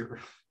easier.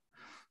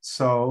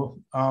 So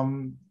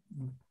so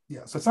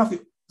it's not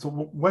so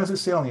what is it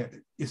salient?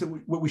 Is it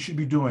what we should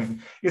be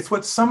doing? It's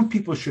what some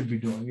people should be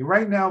doing.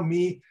 Right now,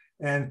 me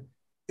and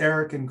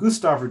Eric and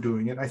Gustav are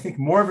doing it. I think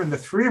more than the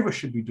three of us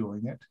should be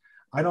doing it.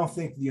 I don't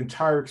think the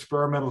entire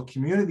experimental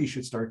community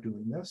should start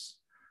doing this.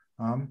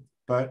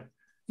 But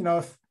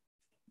if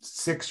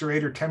 6 or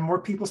 8 or 10 more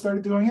people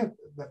started doing it,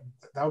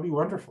 that would be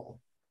wonderful.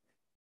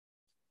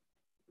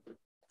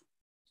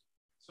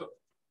 So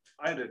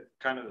I had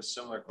a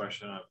similar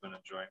question. I've been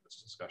enjoying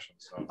this discussion.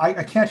 So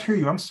I can't hear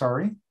you. I'm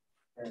sorry.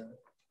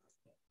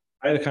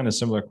 I had a kind of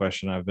similar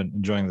question. I've been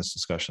enjoying this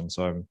discussion,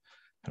 so I'm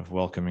kind of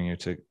welcoming you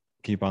to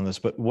keep on this.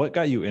 But what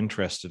got you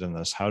interested in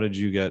this? How did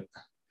you get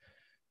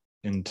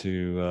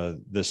into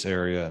this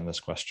area and this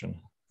question?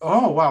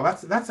 Oh wow,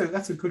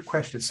 that's a good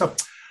question. So,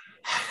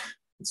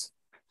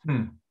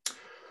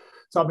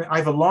 I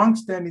have a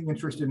long-standing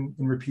interest in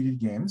repeated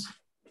games,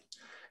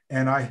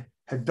 and I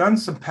had done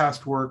some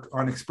past work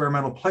on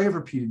experimental play of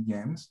repeated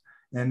games,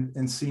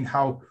 and seen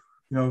how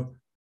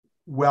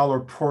well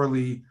or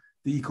poorly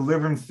the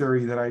equilibrium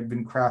theory that I'd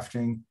been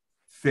crafting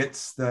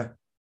fits the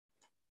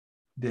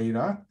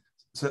data.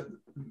 so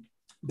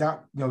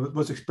that,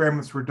 those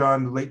experiments were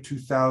done in the late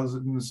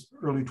 2000s,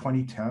 early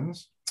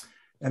 2010s.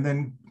 And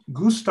then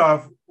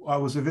Gustav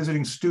was a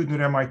visiting student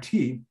at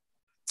MIT.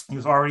 He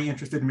was already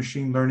interested in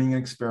machine learning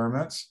and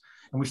experiments,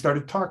 and we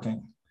started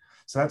talking.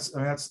 So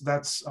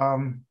that's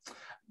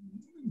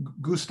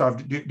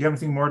Gustav, do you have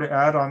anything more to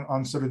add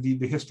on sort of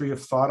the history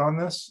of thought on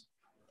this?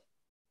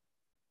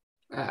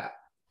 I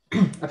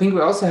think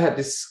we also had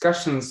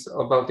discussions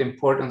about the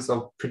importance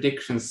of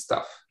prediction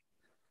stuff,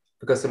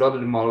 because a lot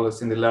of the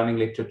models in the learning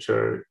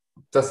literature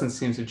doesn't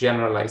seem to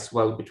generalize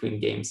well between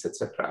games,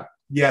 etc.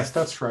 Yes,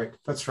 that's right.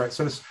 That's right.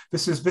 So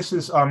this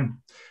is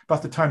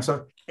about the time.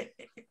 So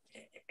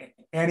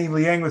Annie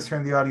Liang was here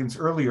in the audience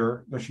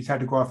earlier. She's had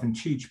to go off and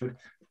teach, but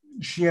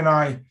she and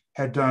I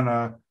had done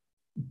a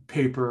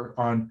paper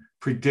on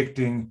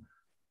predicting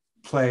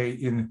play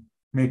in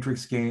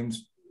matrix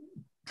games,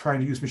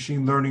 trying to use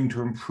machine learning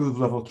to improve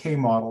level K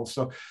models.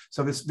 So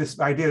this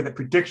idea that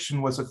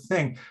prediction was a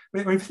thing.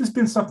 I mean, this has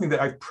been something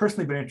that I've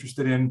personally been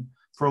interested in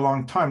for a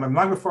long time. I mean,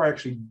 long before I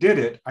actually did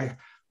it,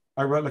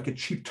 I wrote like a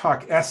cheap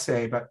talk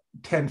essay about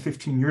 10,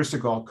 15 years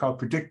ago called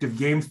Predictive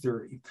Game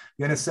Theory.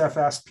 The NSF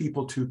asked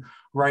people to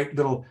write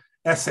little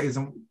essays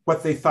on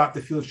what they thought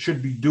the field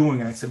should be doing.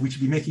 And I said, we should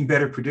be making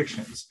better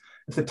predictions.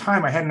 At the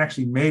time, I hadn't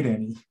actually made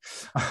any.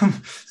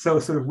 So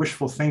sort of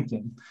wishful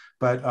thinking.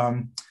 But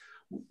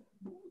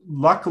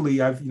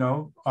luckily, I've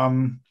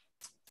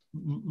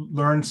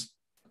learned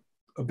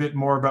a bit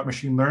more about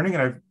machine learning,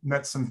 and I've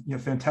met some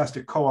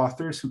fantastic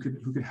co-authors who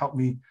could help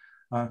me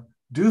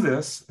do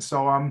this.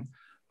 So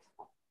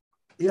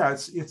yeah,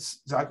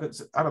 it's I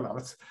don't know.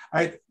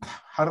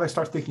 How did I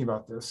start thinking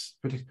about this?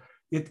 But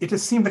it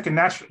just seemed like a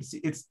natural.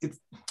 It's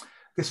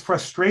this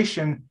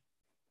frustration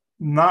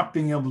not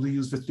being able to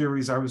use the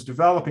theories I was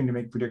developing to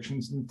make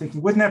predictions, and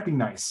thinking, wouldn't that be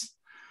nice?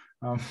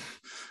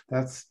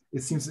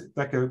 It seems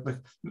like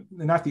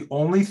not the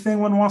only thing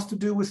one wants to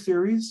do with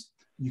theories.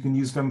 You can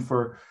use them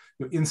for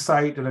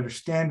insight and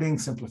understanding,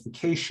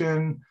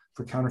 simplification,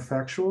 for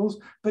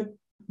counterfactuals, but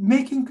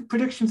making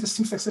predictions just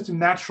seems like such a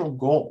natural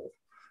goal.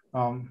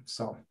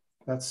 So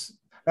that's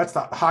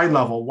the high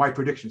level why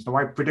predictions. Now,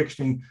 why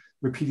predicting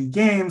repeated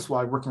games?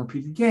 Why working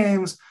repeated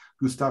games?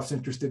 Gustav's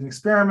interested in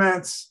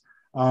experiments.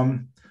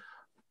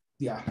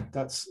 Yeah,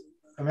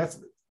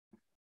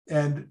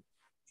 and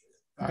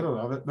I don't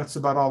know. That's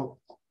about all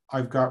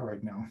I've got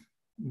right now.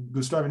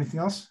 Gustav,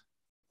 anything else?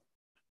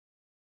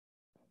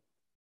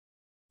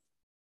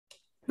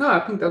 No, I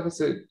think that was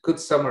a good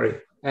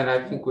summary. And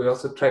I think we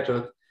also try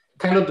to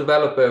kind of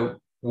develop a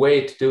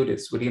way to do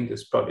this within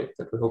this project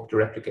that we hope to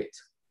replicate.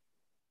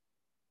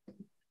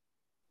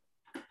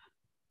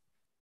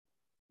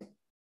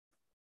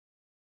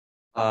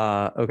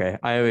 Okay,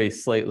 I have a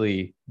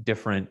slightly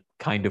different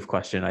kind of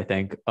question, I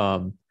think.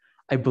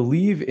 I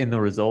believe in the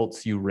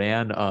results you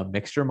ran a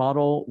mixture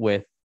model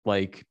with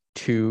like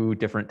 2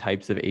 different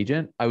types of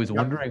agent. I was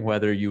wondering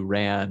whether you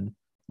ran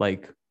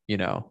like,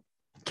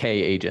 K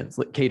agents,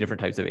 like K different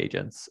types of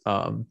agents,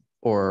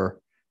 or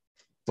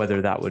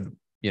whether that would,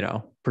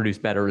 produce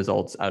better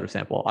results out of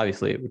sample.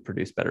 Obviously, it would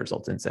produce better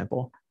results in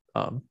sample.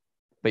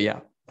 But yeah,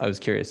 I was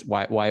curious,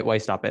 why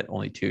stop at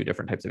only 2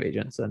 different types of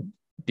agents? And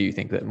do you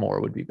think that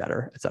more would be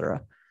better, et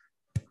cetera?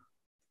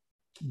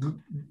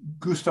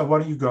 Gustav, why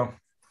don't you go?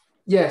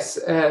 Yes,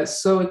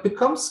 so it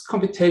becomes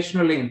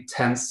computationally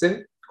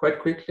intensive quite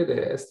quickly,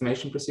 the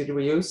estimation procedure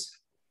we use.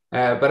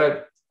 But I'm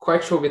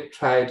quite sure we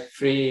tried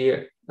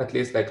 3, at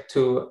least like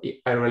 2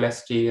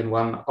 RLSG and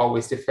 1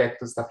 always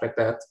defect and stuff like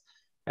that.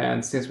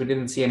 And since we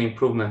didn't see any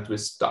improvement, we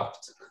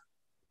stopped.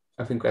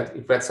 I think that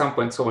if at some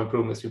point saw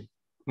improvements, we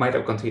might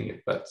have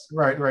continued, but.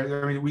 Right.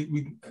 I mean,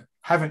 we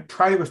haven't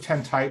tried it with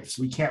 10 types.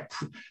 We can't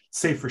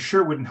say for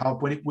sure wouldn't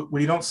help.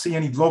 When you don't see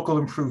any local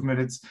improvement,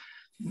 it's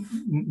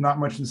not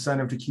much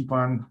incentive to keep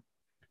on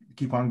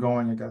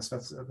going. I guess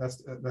that's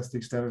the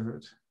extent of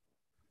it.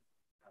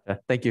 Yeah,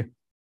 thank you.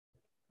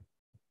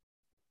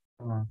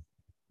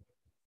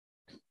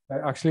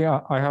 Actually,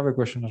 I have a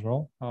question as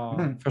well.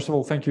 First of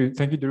all, thank you,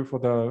 Drew, for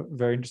the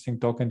very interesting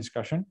talk and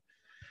discussion.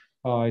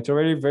 It's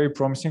already very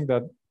promising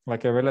that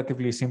like a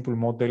relatively simple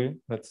model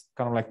that's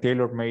kind of like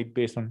tailor-made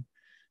based on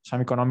some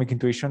economic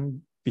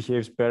intuition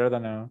behaves better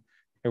than a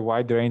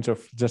wide range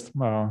of just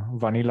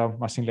vanilla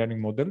machine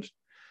learning models.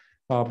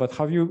 But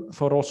have you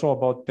thought also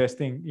about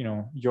testing,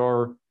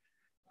 your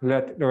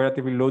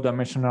relatively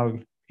low-dimensional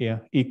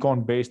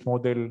econ-based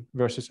model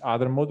versus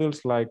other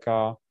models like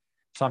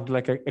something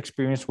like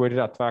experience-weighted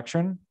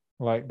attraction?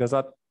 Like, does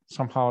that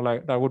somehow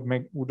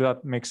would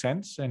that make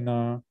sense? And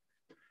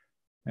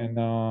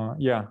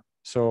yeah,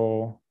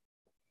 so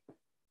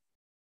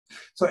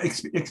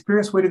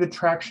experience-weighted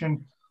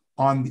attraction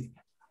on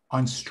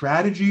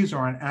strategies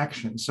or on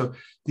actions. So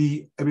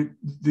the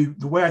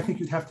way I think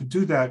you'd have to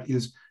do that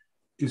is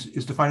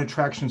define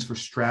attractions for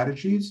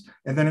strategies.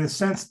 And then in a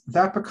sense,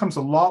 that becomes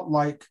a lot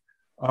like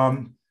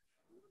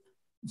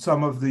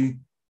some of the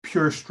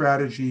pure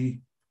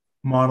strategy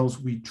models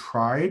we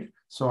tried.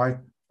 So I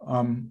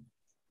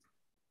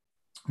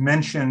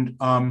mentioned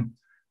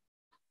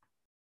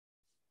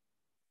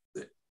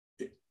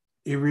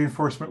a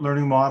reinforcement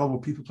learning model where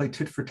people play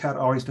tit for tat,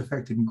 always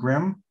defect, and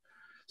grim.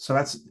 So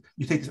that's,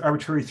 you take these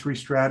arbitrary 3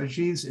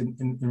 strategies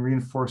and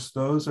reinforce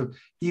those. So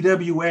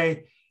EWA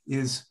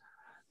is,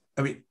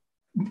 I mean,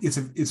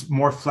 it's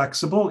more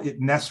flexible.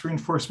 It nests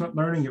reinforcement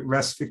learning.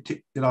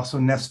 It also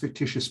nests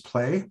fictitious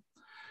play,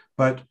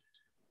 but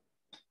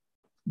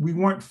we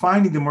weren't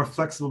finding the more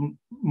flexible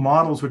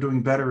models were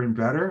doing better and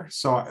better.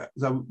 So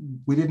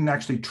we didn't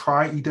actually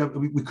try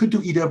we could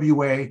do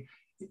EWA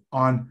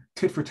on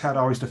tit for tat,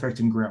 always defect,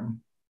 and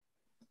grim,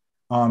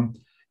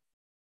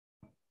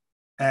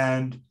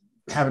 and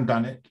haven't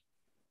done it.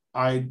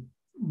 I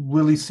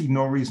really see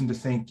no reason to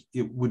think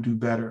it would do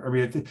better. I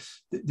mean,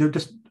 they're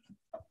just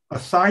a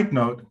side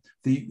note.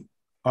 The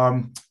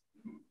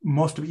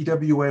most of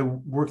EWA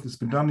work that's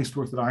been done, at least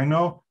work that I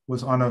know,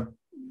 was on a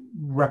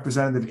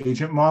representative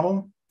agent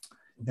model.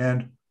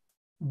 And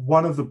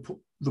one of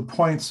the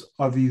points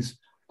of these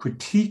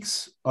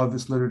critiques of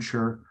this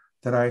literature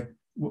that I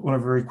want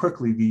to very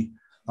quickly, the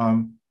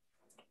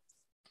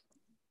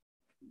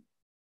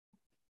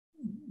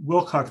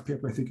Wilcox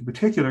paper, I think in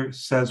particular,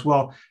 says,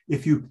 well,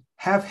 if you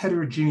have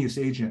heterogeneous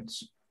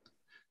agents,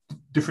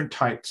 different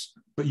types,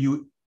 but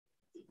you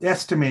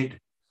estimate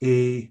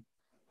a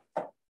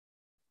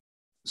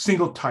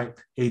single type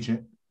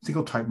agent,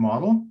 single type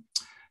model,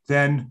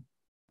 then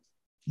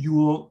you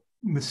will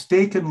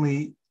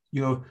mistakenly,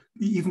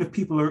 even if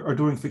people are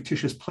doing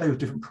fictitious play with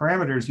different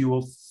parameters, you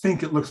will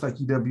think it looks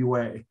like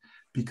EWA,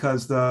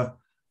 because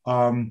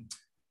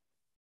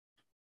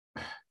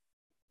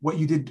what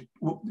you did,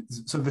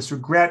 so this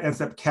regret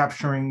ends up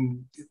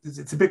capturing,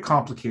 it's a bit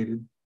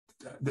complicated.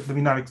 Let me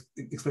not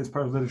explain this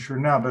part of the literature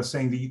now, but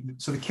saying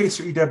the case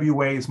for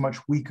EWA is much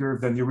weaker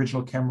than the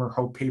original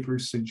Kemmerer-Hope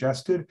papers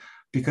suggested,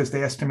 because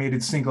they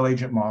estimated single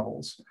agent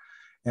models.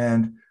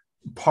 And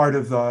part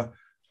of the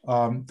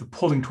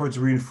pulling towards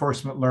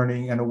reinforcement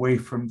learning and away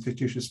from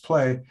fictitious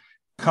play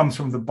comes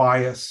from the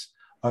bias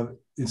of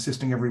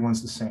insisting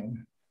everyone's the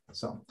same.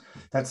 So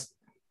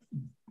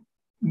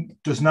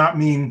does not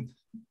mean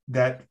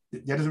that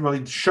doesn't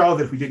really show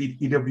that if we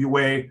did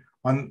EWA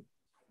on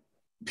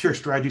pure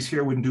strategies here,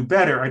 it wouldn't do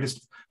better.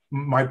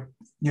 My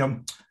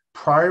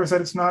prior is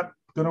that it's not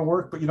going to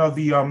work, but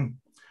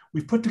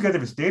we've put together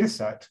this data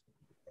set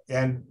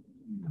and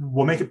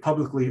we'll make it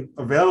publicly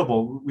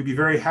available. We'd be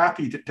very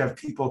happy to have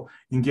people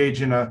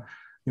engage in a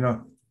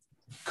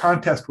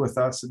contest with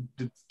us and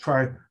to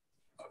try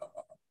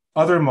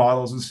other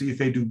models and see if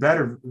they do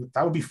better.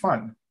 That would be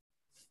fun.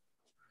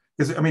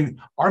 Because I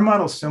mean, our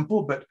model's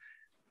simple, but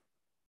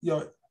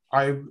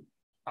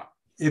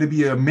it'd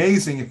be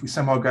amazing if we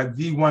somehow got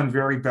the one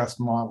very best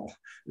model.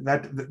 I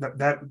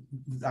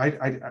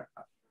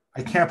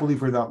can't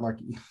believe we're that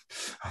lucky.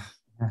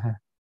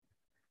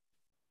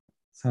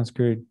 Sounds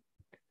good.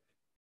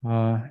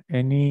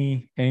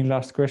 Any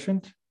last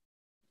questions?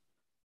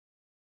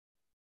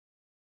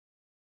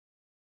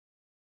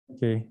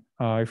 Okay.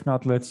 If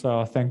not, let's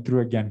thank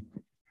Drew again.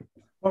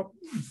 Well,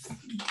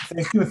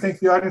 thank you, and thank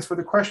the audience for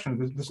the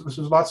question. This was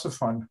lots of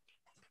fun.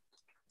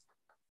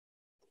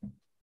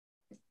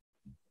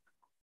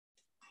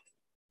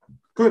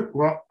 Good.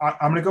 Well,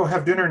 I'm going to go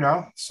have dinner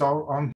now. So